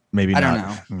 Maybe not. I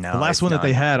don't know. No, the last one that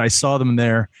they had, I saw them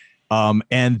there,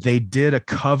 and they did a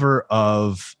cover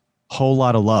of Whole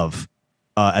Lotta Love.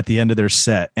 At the end of their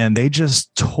set, and they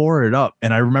just tore it up.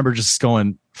 And I remember just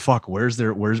going, fuck, where's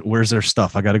their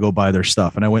stuff? I got to go buy their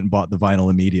stuff. And I went and bought the vinyl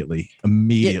immediately.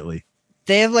 Yeah,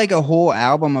 they have like a whole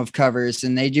album of covers,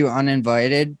 and they do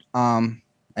Uninvited. I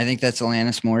think that's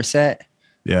Alanis Morissette.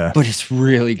 Yeah, but it's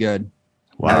really good.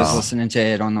 Wow. I was listening to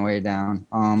it on the way down.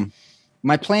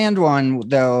 My planned one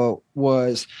though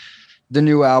was the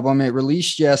new album. It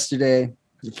released yesterday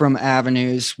from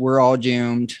Avenues. We're All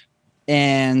Doomed.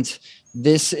 And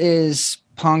this is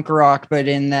punk rock, but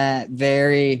in that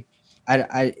very,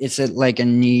 it's like a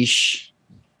niche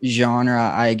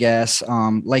genre, I guess.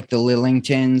 Like the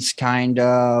Lillingtons, kind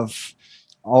of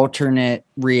alternate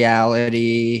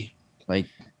reality. Like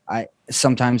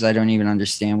sometimes I don't even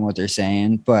understand what they're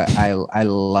saying, but I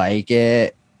like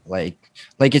it. Like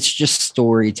it's just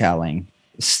storytelling.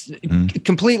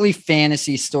 Completely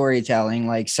fantasy storytelling.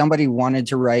 Like somebody wanted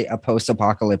to write a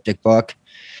post-apocalyptic book,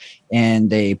 and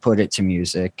they put it to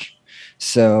music.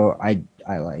 So I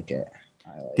like it.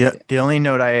 The only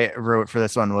note I wrote for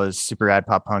this one was super rad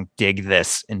pop punk, dig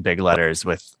this in big letters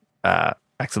with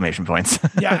exclamation points.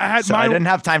 Yeah, I had so I didn't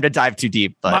have time to dive too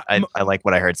deep, but I like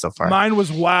what I heard so far. Mine was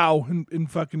wow in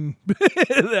fucking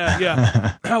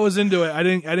yeah. I was into it. I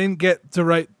didn't get to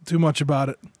write too much about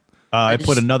it. I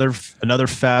put another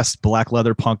fast black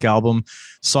leather punk album.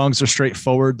 Songs are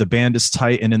straightforward. The band is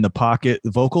tight and in the pocket.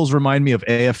 The vocals remind me of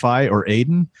AFI or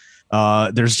Aiden.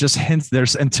 There's just hints.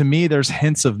 And to me, there's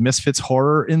hints of Misfits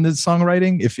horror in the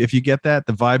songwriting. If you get that,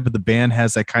 the vibe of the band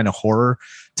has that kind of horror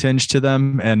tinge to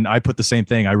them. And I put the same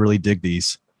thing. I really dig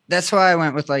these. That's why I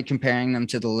went with like comparing them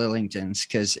to the Lillingtons,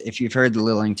 because if you've heard the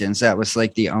Lillingtons, that was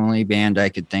like the only band I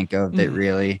could think of that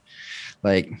really,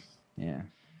 like, yeah.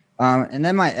 And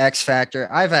then my X Factor,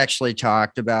 I've actually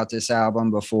talked about this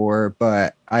album before,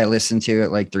 but I listen to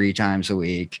it like 3 times a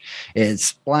week.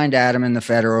 It's Blind Adam in the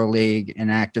Federal League,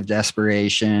 An Act of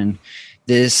Desperation.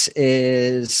 This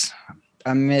is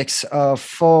a mix of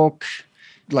folk,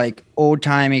 like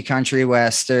old-timey country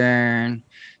western,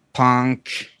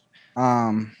 punk.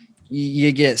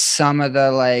 You get some of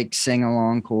the like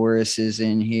sing-along choruses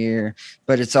in here,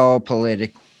 but it's all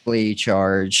politically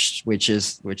charged, which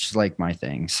is like my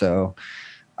thing. So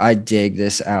I dig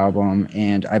this album,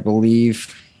 and I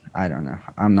believe, I don't know,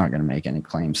 I'm not going to make any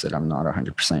claims that I'm not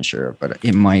 100% sure of, but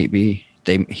it might be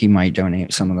he might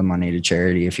donate some of the money to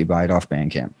charity if you buy it off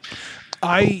Bandcamp.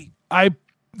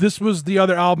 This was the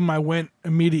other album I went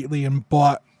immediately and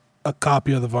bought a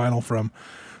copy of the vinyl from.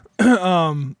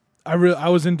 I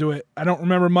was into it. I don't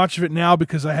remember much of it now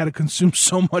because I had to consume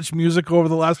so much music over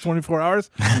the last 24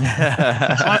 hours.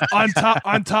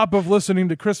 on top of listening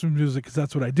to Christmas music, because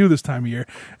that's what I do this time of year,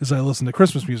 is I listen to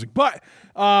Christmas music. But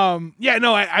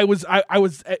I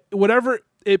was whatever.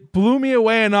 It blew me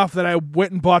away enough that I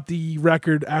went and bought the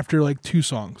record after like 2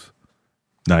 songs.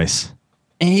 Nice.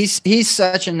 And he's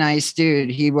such a nice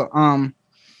dude. He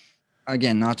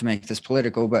again, not to make this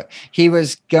political, but he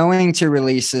was going to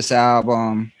release this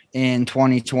album in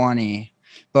 2020,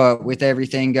 but with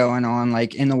everything going on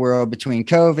like in the world between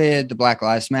COVID, the Black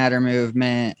Lives Matter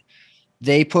movement,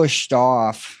 they pushed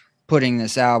off putting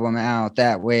this album out.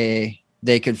 That way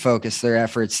they could focus their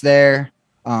efforts there,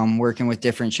 working with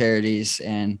different charities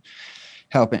and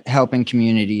helping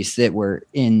communities that were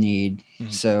in need.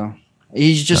 So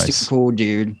he's just a cool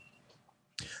dude.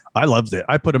 I loved it.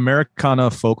 I put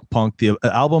Americana folk punk. The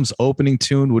album's opening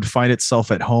tune would find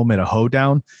itself at home at a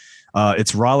hoedown.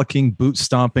 It's rollicking, boot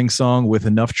stomping song with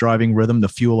enough driving rhythm to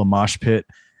fuel a mosh pit.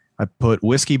 I put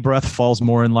Whiskey Breath falls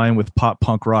more in line with pop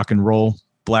punk rock and roll.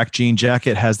 Black Jean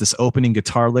Jacket has this opening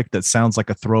guitar lick that sounds like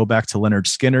a throwback to Leonard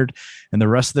Skinner, and the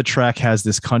rest of the track has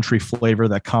this country flavor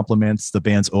that complements the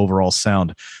band's overall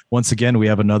sound. Once again, we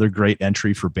have another great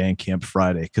entry for Bandcamp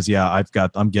Friday, because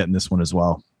I'm getting this one as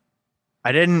well.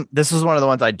 This was one of the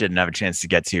ones I didn't have a chance to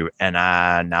get to, and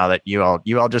now that you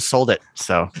all just sold it,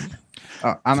 so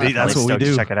that's what we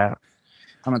do. Check it out.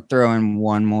 I'm gonna throw in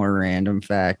one more random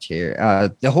fact here.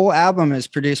 The whole album is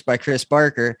produced by Chris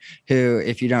Barker, who,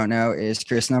 if you don't know, is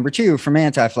Chris number 2 from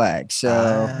Anti-Flag.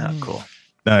 So cool,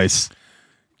 nice,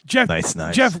 Jeff. Nice.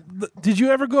 Jeff, did you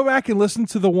ever go back and listen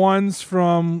to the ones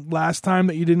from last time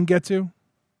that you didn't get to?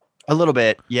 A little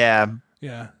bit, yeah.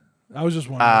 Yeah, I was just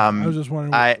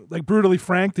wondering. Like Brutally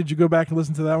Frank. Did you go back and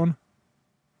listen to that one?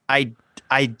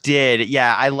 I did.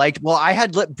 Yeah, I liked. Well, I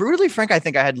had Brutally Frank. I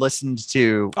think I had listened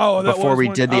to before we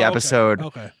did the episode.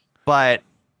 Okay. But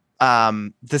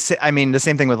the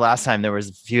same thing with last time. There was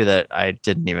a few that I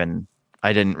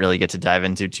didn't really get to dive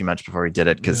into too much before we did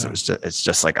it, because it's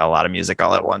just like a lot of music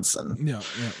all at once. And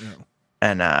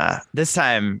And this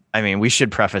time, I mean, we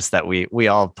should preface that we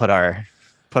all put our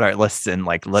lists in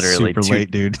like literally super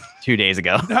late, dude. 2 days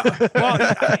ago.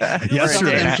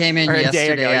 Yesterday came in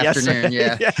yesterday afternoon.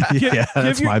 Yeah,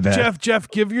 that's my bad. Jeff,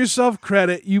 give yourself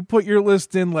credit. You put your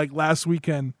list in like last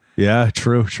weekend. Yeah,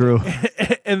 true.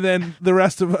 And then the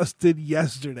rest of us did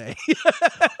yesterday.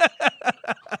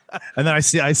 And then I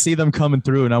see them coming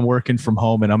through, and I'm working from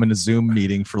home, and I'm in a Zoom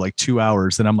meeting for like 2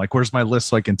 hours, and I'm like, "Where's my list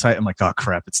so I can type?" I'm like, "Oh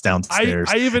crap, it's downstairs."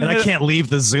 I can't leave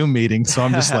the Zoom meeting, so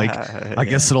I'm just like, I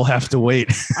guess it'll have to wait.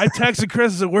 I texted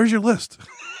Chris and said, "Where's your list?"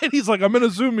 And he's like, "I'm in a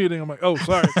Zoom meeting." I'm like, "Oh,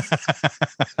 sorry."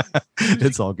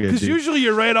 It's all good. Because usually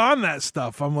you're right on that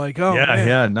stuff. I'm like, "Oh,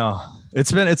 no."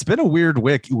 It's been a weird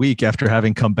week after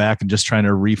having come back and just trying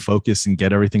to refocus and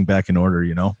get everything back in order,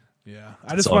 you know? Yeah.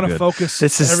 I just want to focus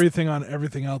everything on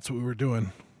everything else we were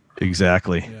doing.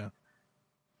 Exactly. Yeah.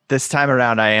 This time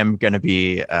around, I am going to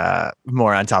be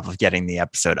more on top of getting the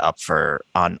episode up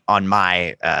on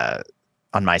my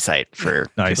site for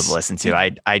people to listen to.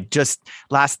 I just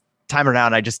last time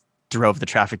around, I just drove the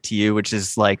traffic to you, which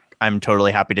is like, I'm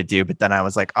totally happy to do. But then I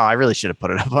was like, oh, I really should have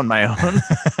put it up on my own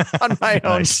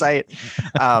own site.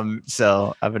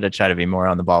 So I'm going to try to be more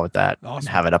on the ball with that. Awesome. And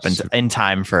have it up in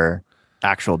time for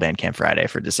actual Bandcamp Friday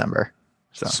for December.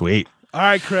 So sweet. All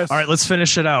right, Chris. All right, let's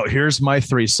finish it out. Here's my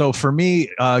 3. So for me,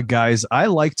 guys, I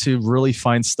like to really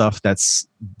find stuff that's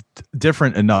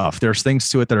different enough. There's things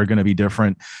to it that are going to be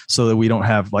different, so that we don't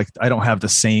have I don't have the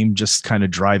same just kind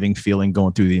of driving feeling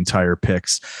going through the entire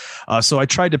picks. So I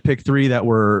tried to pick 3 that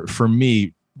were, for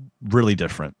me, really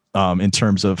different in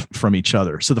terms of from each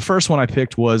other. So the first one I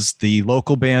picked was the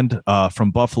local band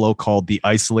from Buffalo called The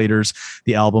Isolators.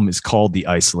 The album is called The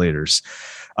Isolators.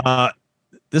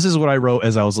 This is what I wrote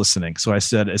as I was listening. So I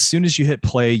said, as soon as you hit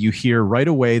play, you hear right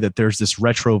away that there's this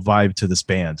retro vibe to this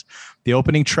band. The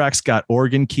opening track's got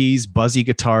organ keys, buzzy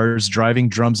guitars, driving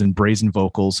drums, and brazen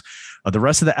vocals. The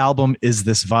rest of the album is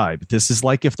this vibe. This is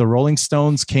like if the Rolling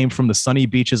Stones came from the sunny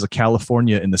beaches of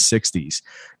California in the 60s.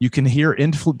 You can hear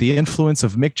the influence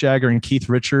of Mick Jagger and Keith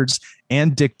Richards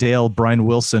and Dick Dale, Brian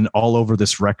Wilson all over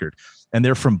this record. And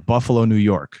they're from Buffalo, New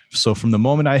York. So from the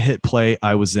moment I hit play,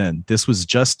 I was in. This was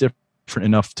just different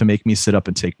enough to make me sit up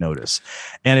and take notice.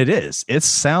 And it is. It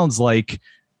sounds like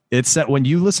it's that when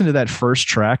you listen to that first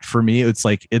track, for me, it's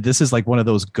like this is like one of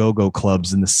those go-go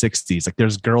clubs in the 60s. Like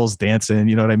there's girls dancing,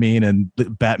 you know what I mean? And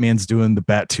Batman's doing the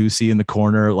Bat-Tusi in the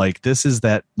corner. Like this is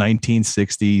that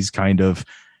 1960s kind of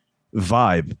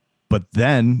vibe. But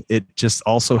then it just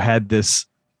also had this,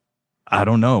 I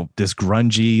don't know, this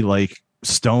grungy, like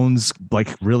Stones,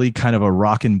 like really kind of a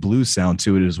rock and blues sound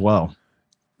to it as well.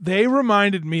 They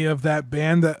reminded me of that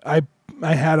band that I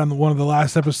had on one of the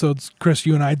last episodes, Chris,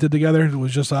 you and I did together. It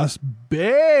was just us,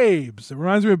 Babes. It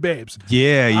reminds me of Babes.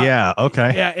 Yeah.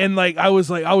 Okay. Yeah. And like, I was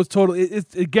totally,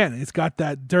 it's got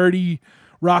that dirty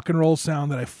rock and roll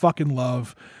sound that I fucking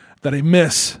love, that I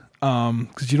miss.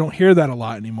 Cause you don't hear that a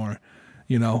lot anymore,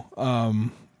 you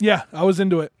know? Yeah, I was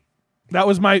into it. That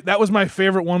was my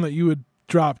favorite one that you had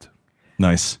dropped.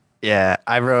 Nice. Yeah.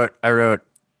 I wrote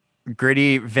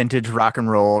gritty vintage rock and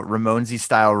roll, Ramonesy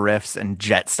style riffs and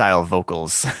Jet style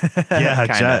vocals. Yeah,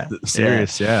 Jet,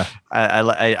 serious. Yeah.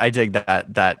 I dig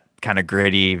that kind of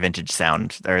gritty vintage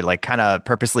sound, or like kind of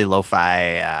purposely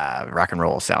lo-fi rock and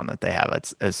roll sound that they have.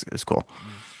 It's cool.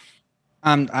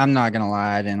 I'm not gonna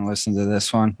lie, I didn't listen to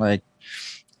this one. Like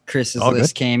Chris's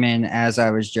list came in as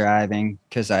I was driving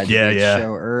because I did the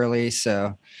show early,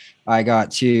 so I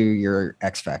got to your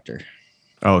X Factor.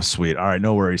 Oh, sweet. All right,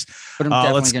 no worries. But I'm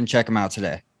definitely going to check them out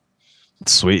today.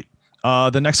 Sweet.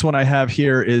 The next one I have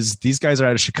here is these guys are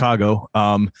out of Chicago.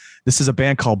 This is a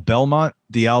band called Belmont.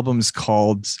 The album's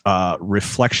called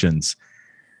Reflections.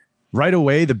 Right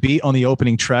away, the beat on the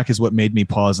opening track is what made me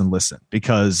pause and listen,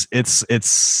 because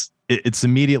it's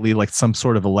immediately like some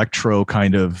sort of electro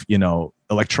kind of, you know,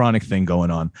 electronic thing going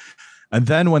on. And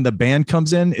then when the band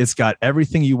comes in, it's got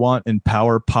everything you want in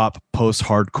power pop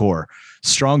post-hardcore.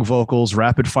 Strong vocals,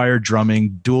 rapid fire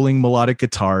drumming, dueling melodic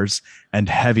guitars, and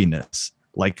heaviness,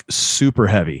 like super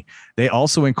heavy. They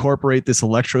also incorporate this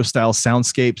electro style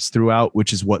soundscapes throughout,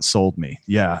 which is what sold me.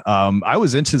 Yeah. I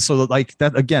was into, so like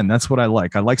that, again, that's what I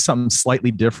like. I like something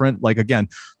slightly different. Like, again,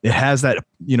 it has that,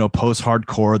 you know,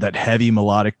 post-hardcore, that heavy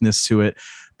melodicness to it.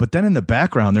 But then in the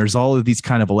background, there's all of these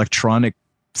kind of electronic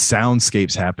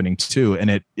soundscapes happening too. And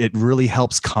it really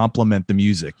helps complement the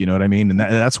music. You know what I mean? And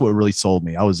that's what really sold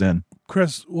me. I was in.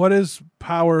 Chris, what is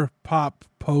power pop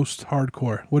post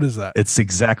hardcore? What is that? It's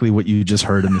exactly what you just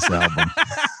heard in this album.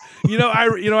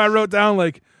 I wrote down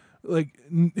like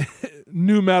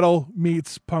new metal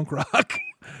meets punk rock.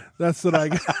 That's what I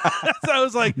got. So I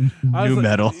was like, new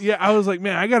metal. Yeah, I was like,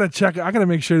 man, I gotta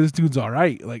make sure this dude's all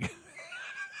right. Like,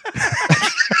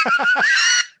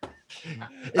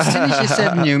 as soon as you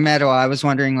said new metal, I was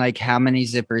wondering like how many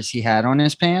zippers he had on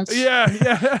his pants. Yeah.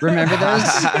 Remember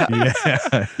those?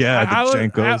 yeah.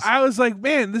 I was like,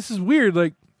 man, this is weird.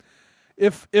 Like,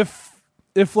 if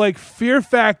like Fear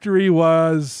Factory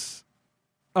was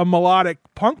a melodic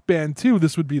punk band too,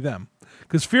 this would be them.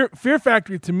 Because Fear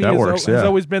Factory to me has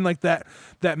always been like that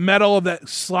metal that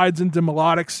slides into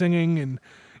melodic singing, and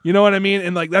you know what I mean?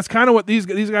 And like that's kind of what these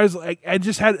guys like. It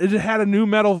just had a new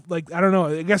metal, like, I don't know.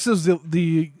 I guess it was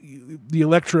the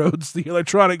electrodes, the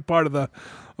electronic part of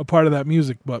that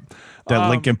music, but that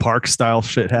Linkin Park style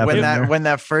shit happened. When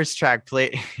that first track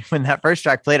played,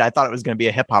 I thought it was going to be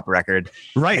a hip hop record.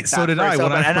 Right. Like so did I.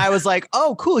 And I was like,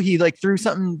 oh, cool. He like threw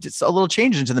something, just a little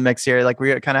change into the mix here. Like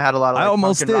we kind of had a lot of like, I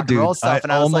almost did, rock and roll stuff.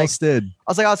 I was like,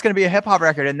 oh, it's going to be a hip hop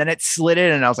record. And then it slid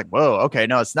in, and I was like, whoa, okay,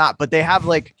 no, it's not. But they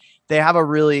do have a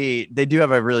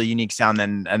really unique sound,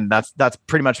 and that's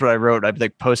pretty much what I wrote. I'd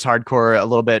like post-hardcore a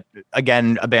little bit.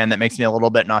 Again, a band that makes me a little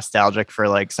bit nostalgic for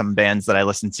like some bands that I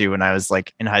listened to when I was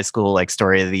like in high school, like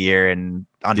Story of the Year and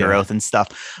Under Oath and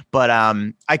stuff. But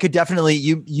I could definitely,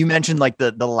 you mentioned like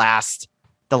the last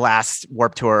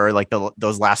Warped Tour, or like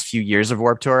those last few years of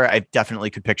Warped Tour. I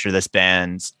definitely could picture this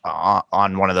band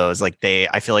on one of those. Like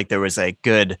I feel like there was a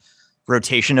good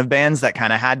rotation of bands that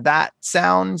kind of had that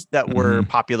sound that were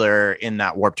popular in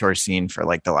that Warped Tour scene for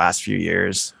like the last few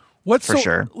years.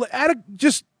 Sure.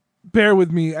 Just bear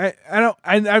with me.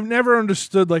 I've never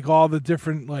understood like all the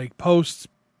different like post,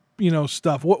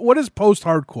 stuff. What is post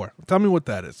hardcore? Tell me what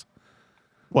that is.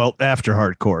 Well, after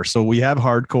hardcore. So we have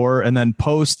hardcore, and then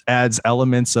post adds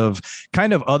elements of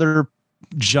kind of other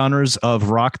genres of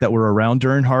rock that were around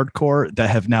during hardcore that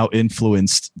have now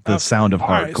influenced the sound of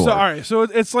hardcore. All right. So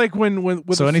it's like when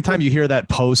so anytime you hear that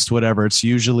post whatever, it's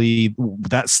usually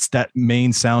that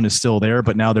main sound is still there,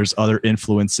 but now there's other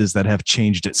influences that have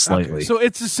changed it slightly. Okay, so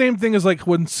it's the same thing as like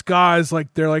when ska is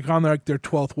like they're like on their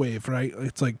 12th wave, right?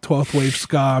 It's like 12th wave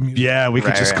ska music. Yeah, we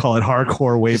could just call it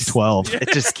hardcore wave 12.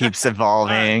 It just keeps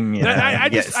evolving. I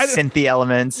synthy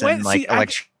elements and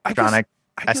electronic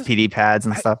SPD pads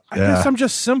and stuff. I guess I'm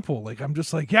just simple. Like I'm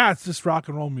just like, it's just rock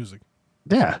and roll music.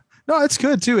 Yeah. No, it's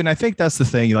good too. And I think that's the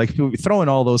thing. Like throwing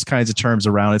all those kinds of terms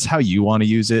around, it's how you want to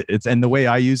use it. And the way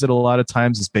I use it a lot of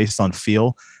times is based on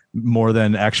feel more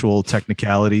than actual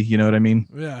technicality. You know what I mean?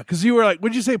 Yeah. Because you were like,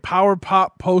 would you say power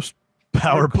pop post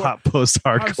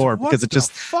hardcore? Because it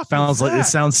just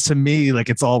sounds to me like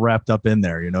it's all wrapped up in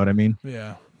there. You know what I mean?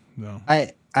 Yeah. No.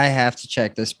 I have to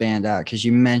check this band out because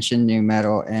you mentioned new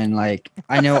metal and like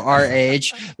I know our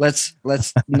age. Let's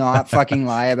not fucking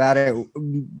lie about it.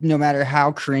 No matter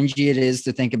how cringy it is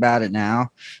to think about it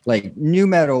now, like new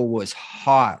metal was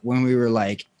hot when we were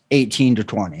like 18 to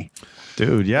 20.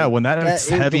 Dude, yeah, when that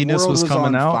heaviness was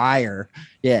coming out, fire.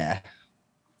 Yeah.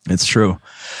 It's true.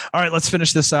 All right, let's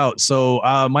finish this out. So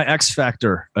my X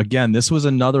Factor, again, this was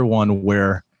another one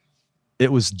where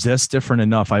it was just different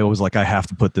enough. I was like, I have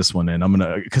to put this one in.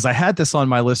 Because I had this on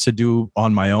my list to do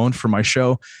on my own for my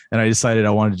show. And I decided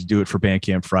I wanted to do it for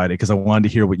Bandcamp Friday because I wanted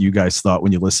to hear what you guys thought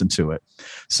when you listened to it.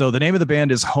 So the name of the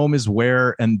band is Home Is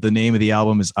Where, and the name of the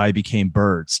album is I Became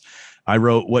Birds. I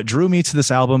wrote, what drew me to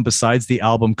this album besides the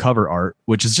album cover art,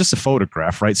 which is just a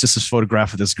photograph, right? It's just a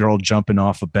photograph of this girl jumping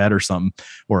off a bed or something,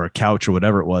 or a couch or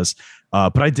whatever it was.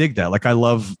 But I dig that. Like I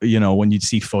love, when you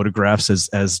see photographs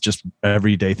as just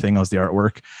everyday thing as the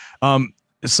artwork.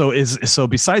 So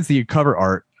besides the cover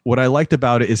art, what I liked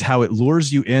about it is how it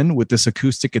lures you in with this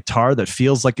acoustic guitar that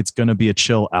feels like it's going to be a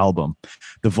chill album.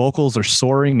 The vocals are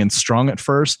soaring and strong at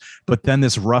first, but then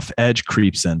this rough edge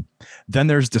creeps in. Then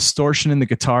there's distortion in the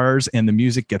guitars and the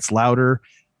music gets louder.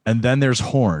 And then there's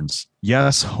horns.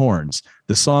 Yes, horns.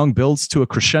 The song builds to a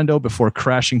crescendo before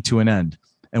crashing to an end.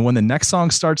 And when the next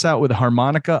song starts out with a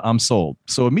harmonica, I'm sold.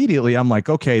 So immediately I'm like,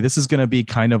 okay, this is going to be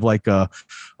kind of like a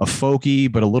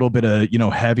folky, but a little bit of,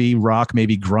 heavy rock,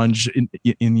 maybe grunge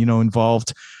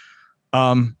involved.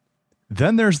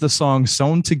 Then there's the song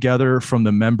Sewn Together from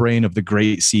the Membrane of the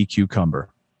Great Sea Cucumber.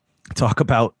 Talk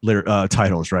about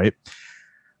titles, right?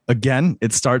 Again,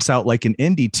 it starts out like an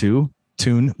indie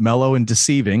tune, mellow and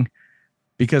deceiving,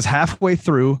 because halfway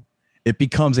through, it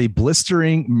becomes a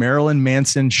blistering Marilyn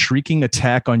Manson shrieking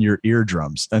attack on your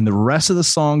eardrums. And the rest of the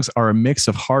songs are a mix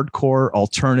of hardcore,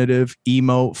 alternative,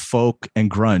 emo, folk, and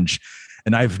grunge.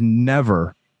 And I've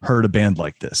never heard a band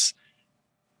like this.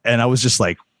 And I was just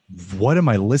like, what am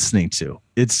I listening to?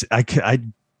 I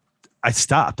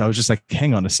stopped. I was just like,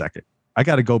 hang on a second. I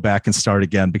got to go back and start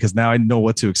again because now I know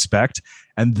what to expect.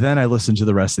 And then I listened to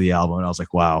the rest of the album and I was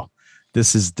like, wow,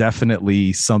 this is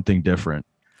definitely something different.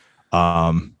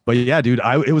 But yeah, dude,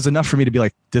 it was enough for me to be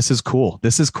like, this is cool.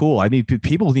 This is cool.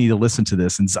 People need to listen to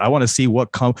this. And I want to see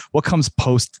what comes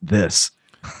post this.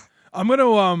 I'm going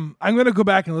to go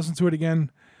back and listen to it again.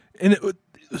 And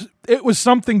it was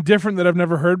something different that I've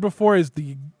never heard before is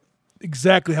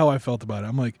exactly how I felt about it.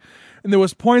 I'm like, and there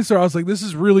was points where I was like, this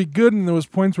is really good. And there was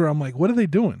points where I'm like, what are they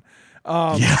doing?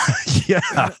 Yeah.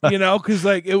 Cause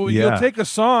like you'll take a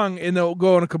song and they'll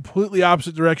go in a completely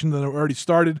opposite direction than it already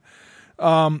started.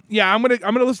 I'm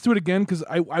gonna listen to it again because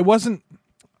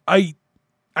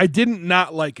I didn't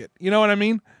not like it. You know what I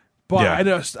mean? But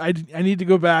yeah. I need to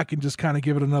go back and just kind of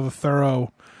give it another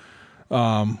thorough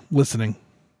listening.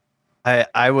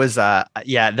 I was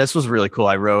this was really cool.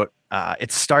 I wrote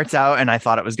it starts out and I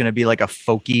thought it was gonna be like a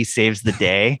folky Saves the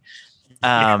Day.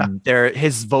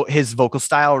 His vocal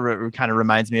style kind of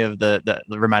reminds me of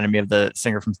reminded me of the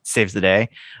singer from Saves the Day.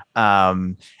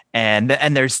 And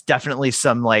there's definitely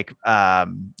some like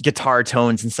guitar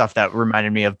tones and stuff that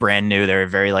reminded me of Brand New. They're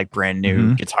very like brand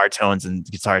new guitar tones and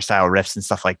guitar style riffs and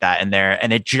stuff like that in there.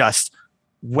 And it just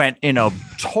went in a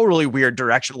totally weird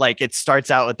direction. Like it starts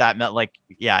out with that,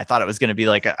 I thought it was going to be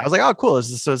like, I was like, oh, cool.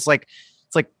 So it's like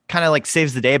kind of like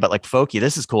Saves the Day, but like folky.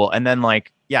 This is cool. And then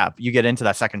you get into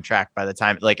that second track by the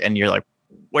time and you're like,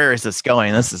 where is this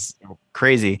going? This is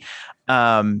crazy.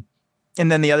 And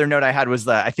then the other note I had was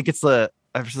I think it's the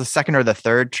second or the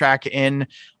third track in.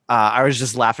 I was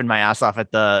just laughing my ass off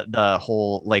at the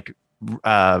whole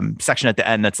section at the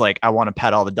end that's like, I want to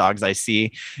pet all the dogs I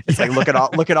see. It's like, look at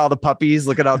all the puppies,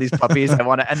 look at all these puppies. I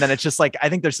want to, and then it's just like, I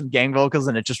think there's some gang vocals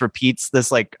and it just repeats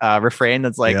this refrain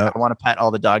that's like, I want to pet all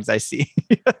the dogs I see.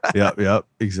 Yep,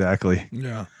 exactly.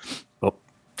 Yeah. Oh,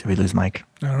 Did we lose Mike?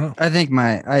 I don't know. I think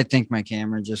my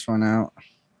camera just went out.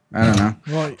 I don't know.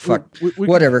 Well, Fuck. we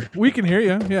Whatever. We can hear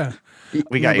you. Yeah.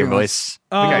 We got your Nobody voice.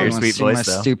 Oh. We got your wants to sweet see voice, my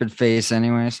though. stupid face,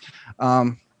 anyways.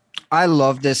 I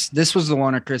love this. This was the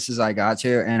one of Chris's I got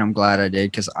to, and I'm glad I did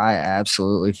because I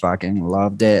absolutely fucking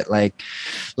loved it. Like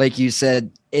you said,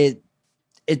 it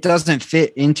doesn't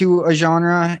fit into a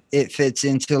genre. It fits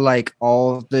into like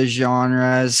all the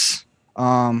genres.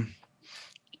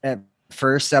 At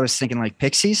first, I was thinking like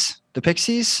the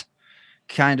Pixies,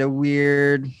 kind of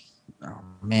weird. Oh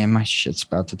man, my shit's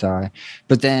about to die.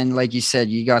 But then, like you said,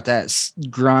 you got that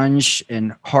grunge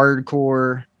and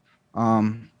hardcore.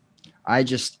 I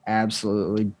just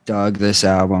absolutely dug this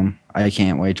album. I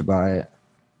can't wait to buy it.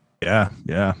 Yeah.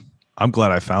 I'm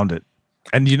glad I found it.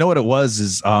 And you know what it was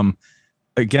is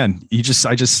again, you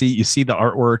see the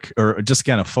artwork or just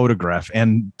again a photograph,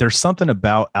 and there's something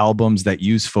about albums that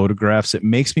use photographs. It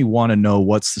makes me want to know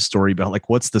what's the story about, like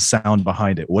what's the sound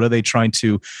behind it. What are they trying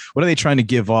to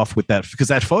give off with that? Because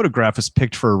that photograph is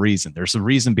picked for a reason. There's a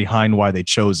reason behind why they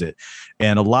chose it.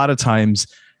 And a lot of times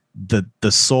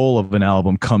the soul of an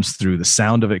album comes through, the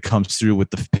sound of it comes through with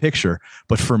the picture.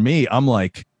 But for me, I'm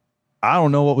like, I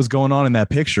don't know what was going on in that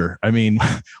picture. I mean,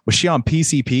 was she on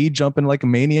PCP jumping like a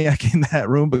maniac in that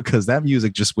room? Because that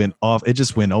music just went off. It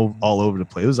just went all over the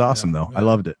place. It was awesome though. I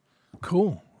loved it.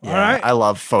 Cool. Yeah, All right. I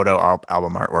love photo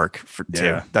album artwork too.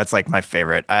 Yeah. That's like my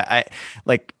favorite. I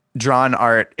like drawn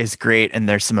art is great, and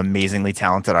there's some amazingly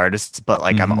talented artists. But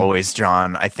like I'm always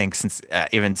drawn. I think since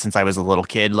even since I was a little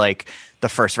kid, like the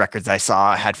first records I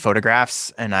saw had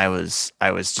photographs, and I was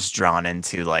just drawn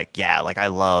into like I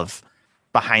love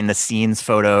behind the scenes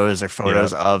photos or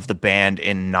photos of the band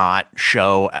in not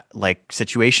show like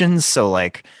situations. So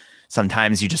like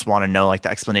sometimes you just want to know like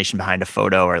the explanation behind a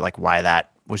photo or like why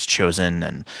that was chosen.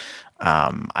 And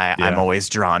I'm always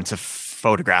drawn to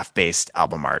photograph based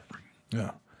album art.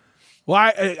 Yeah.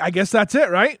 Well, I guess that's it,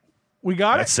 right? We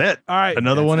got That's it. it. All right.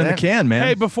 Another one in the can, man.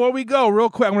 Hey, before we go, real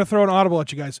quick, I'm going to throw an audible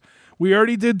at you guys. We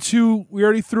already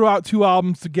threw out 2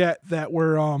 albums to get that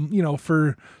were,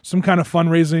 for some kind of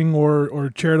fundraising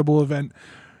or charitable event.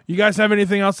 You guys have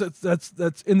anything else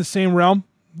that's in the same realm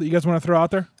that you guys want to throw out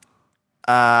there?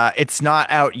 It's not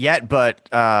out yet, but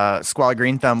Squall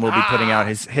Green Thumb will be putting out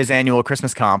his annual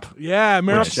Christmas comp. Yeah,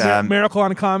 Miracle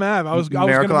on Com Ave. I was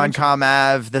Miracle on Com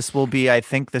Ave. This will be, I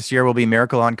think, this year will be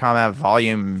Miracle on Com Ave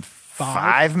Volume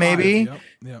 5 maybe.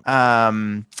 Yep.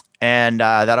 And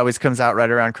that always comes out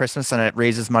right around Christmas, and it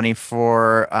raises money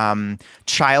for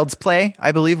Child's Play,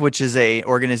 I believe, which is a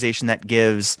organization that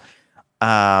gives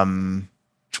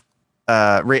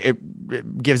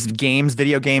it gives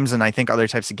video games, and I think other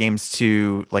types of games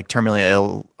to like terminally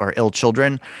ill or ill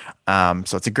children.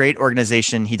 So it's a great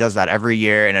organization. He does that every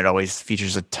year, and it always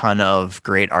features a ton of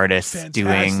great artists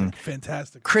doing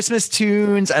Christmas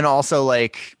tunes and also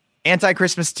like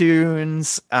anti-Christmas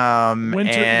tunes,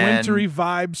 wintry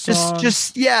vibe songs.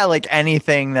 Just like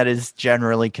anything that is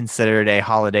generally considered a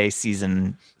holiday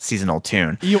seasonal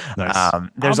tune.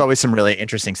 There's always some really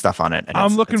interesting stuff on it.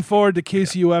 I'm looking forward to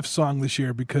KCUF's song this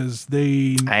year because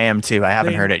I am too. I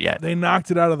haven't heard it yet. They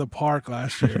knocked it out of the park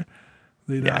last year.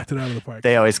 Knocked it out of the park.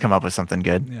 They always come up with something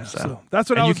good. Yeah, so that's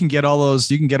what. And you can get all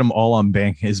those. You can get them all on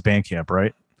his Bandcamp,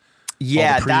 right?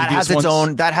 Yeah, that has its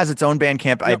own Bandcamp.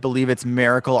 Yep. I believe it's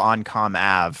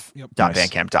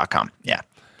miracleoncomave.bandcamp.com. Yeah.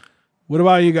 What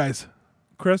about you guys?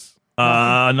 Chris?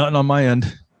 Nothing on my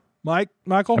end.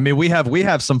 Michael? I mean, we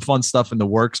have some fun stuff in the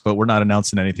works, but we're not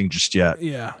announcing anything just yet.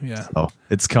 Yeah. Oh,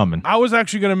 it's coming. I was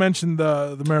actually going to mention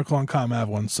the Miracle on Com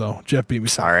Ave one, so Jeff beat me.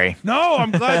 Sorry. No, I'm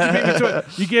glad you beat me to it.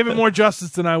 You gave it more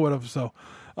justice than I would have, so...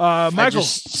 Michael,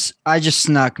 I just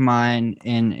snuck mine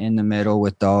in the middle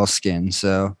with Doll Skin.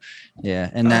 So, yeah,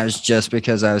 and that was just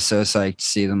because I was so psyched to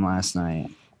see them last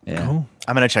night. Yeah, cool.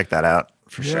 I'm gonna check that out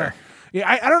for sure. Yeah,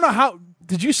 I don't know how.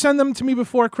 Did you send them to me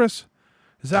before, Chris?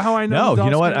 Is that how I know? No, you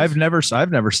know what? I've never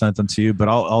sent them to you, but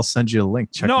I'll send you a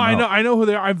link. Check them out. I know who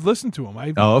they are. I've listened to them.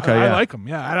 I like them.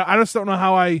 Yeah, I just don't know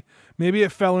how Maybe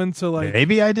it fell into like.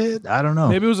 Maybe I did. I don't know.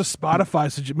 Maybe it was a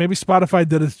Spotify. Maybe Spotify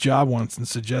did its job once and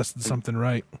suggested something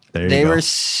right. They were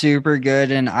super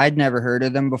good, and I'd never heard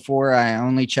of them before. I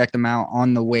only checked them out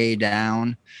on the way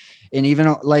down, and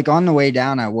even like on the way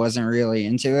down, I wasn't really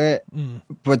into it.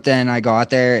 But then I got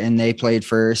there, and they played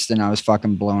first, and I was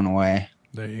fucking blown away.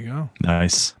 There you go.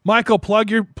 Nice, Michael.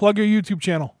 Plug your YouTube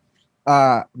channel.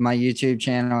 My YouTube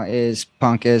channel is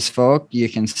Punk as Folk. You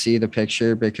can see the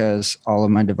picture because all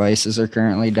of my devices are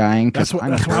currently dying because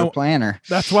I'm a tour planner.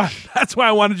 That's why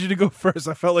I wanted you to go first.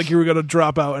 I felt like you were going to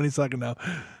drop out any second now.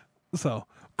 So,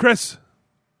 Chris.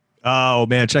 Oh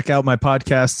man, check out my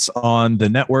podcasts on the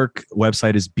network.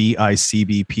 Website is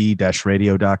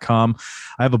bicbp-radio.com.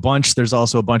 I have a bunch. There's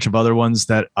also a bunch of other ones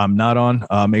that I'm not on.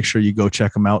 Make sure you go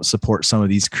check them out. Support some of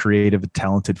these creative,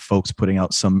 talented folks putting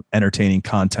out some entertaining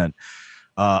content.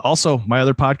 Also, my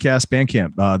other podcast,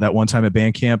 Bandcamp. That One Time at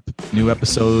Bandcamp, new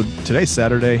episode today,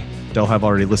 Saturday. They'll have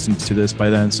already listened to this by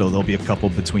then, so there'll be a couple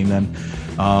between then.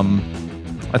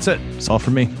 That's it. That's all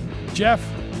from me. Jeff.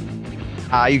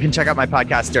 You can check out my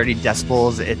podcast, Dirty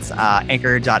Decibels. It's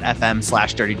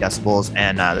anchor.fm/Dirty Decibels.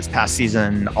 And this past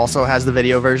season also has the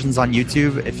video versions on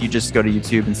YouTube. If you just go to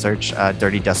YouTube and search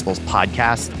Dirty Decibels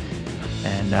Podcast,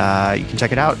 and you can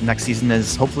check it out. Next season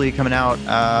is hopefully coming out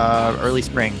early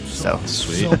spring. So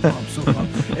sweet. So pumped.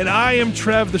 And I am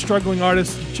Trev, the Struggling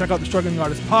Artist. Check out the Struggling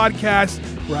Artist Podcast,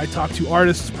 where I talk to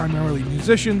artists, primarily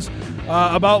musicians,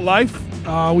 about life.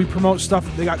 We promote stuff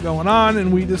that they got going on,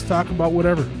 and we just talk about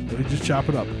whatever. We just chop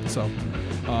it up. So,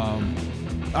 all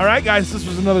right, guys, this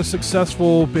was another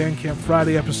successful Bandcamp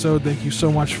Friday episode. Thank you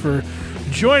so much for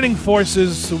joining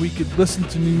forces so we could listen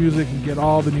to new music and get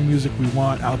all the new music we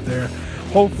want out there.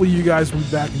 Hopefully, you guys will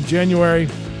be back in January.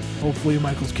 Hopefully,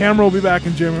 Michael's camera will be back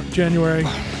in January.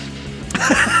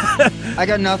 I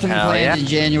got nothing planned in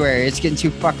January. It's getting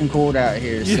too fucking cold out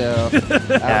here, so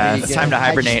it's time to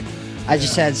hibernate. I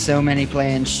just had so many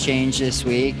plans change this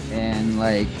week, and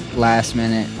like last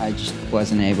minute, I just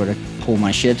wasn't able to pull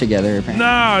my shit together. Apparently.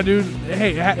 Nah, dude.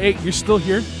 Hey, you're still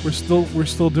here. We're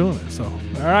still doing it. So,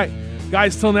 all right,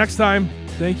 guys. Till next time.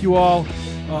 Thank you all.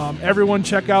 Everyone,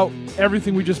 check out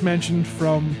everything we just mentioned,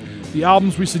 from the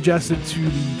albums we suggested to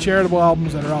the charitable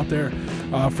albums that are out there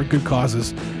for good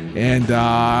causes. And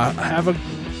have a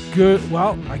good,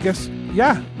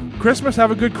 Christmas. Have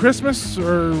a good Christmas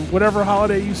or whatever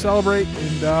holiday you celebrate.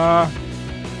 And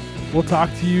we'll talk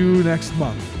to you next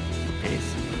month.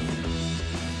 Peace.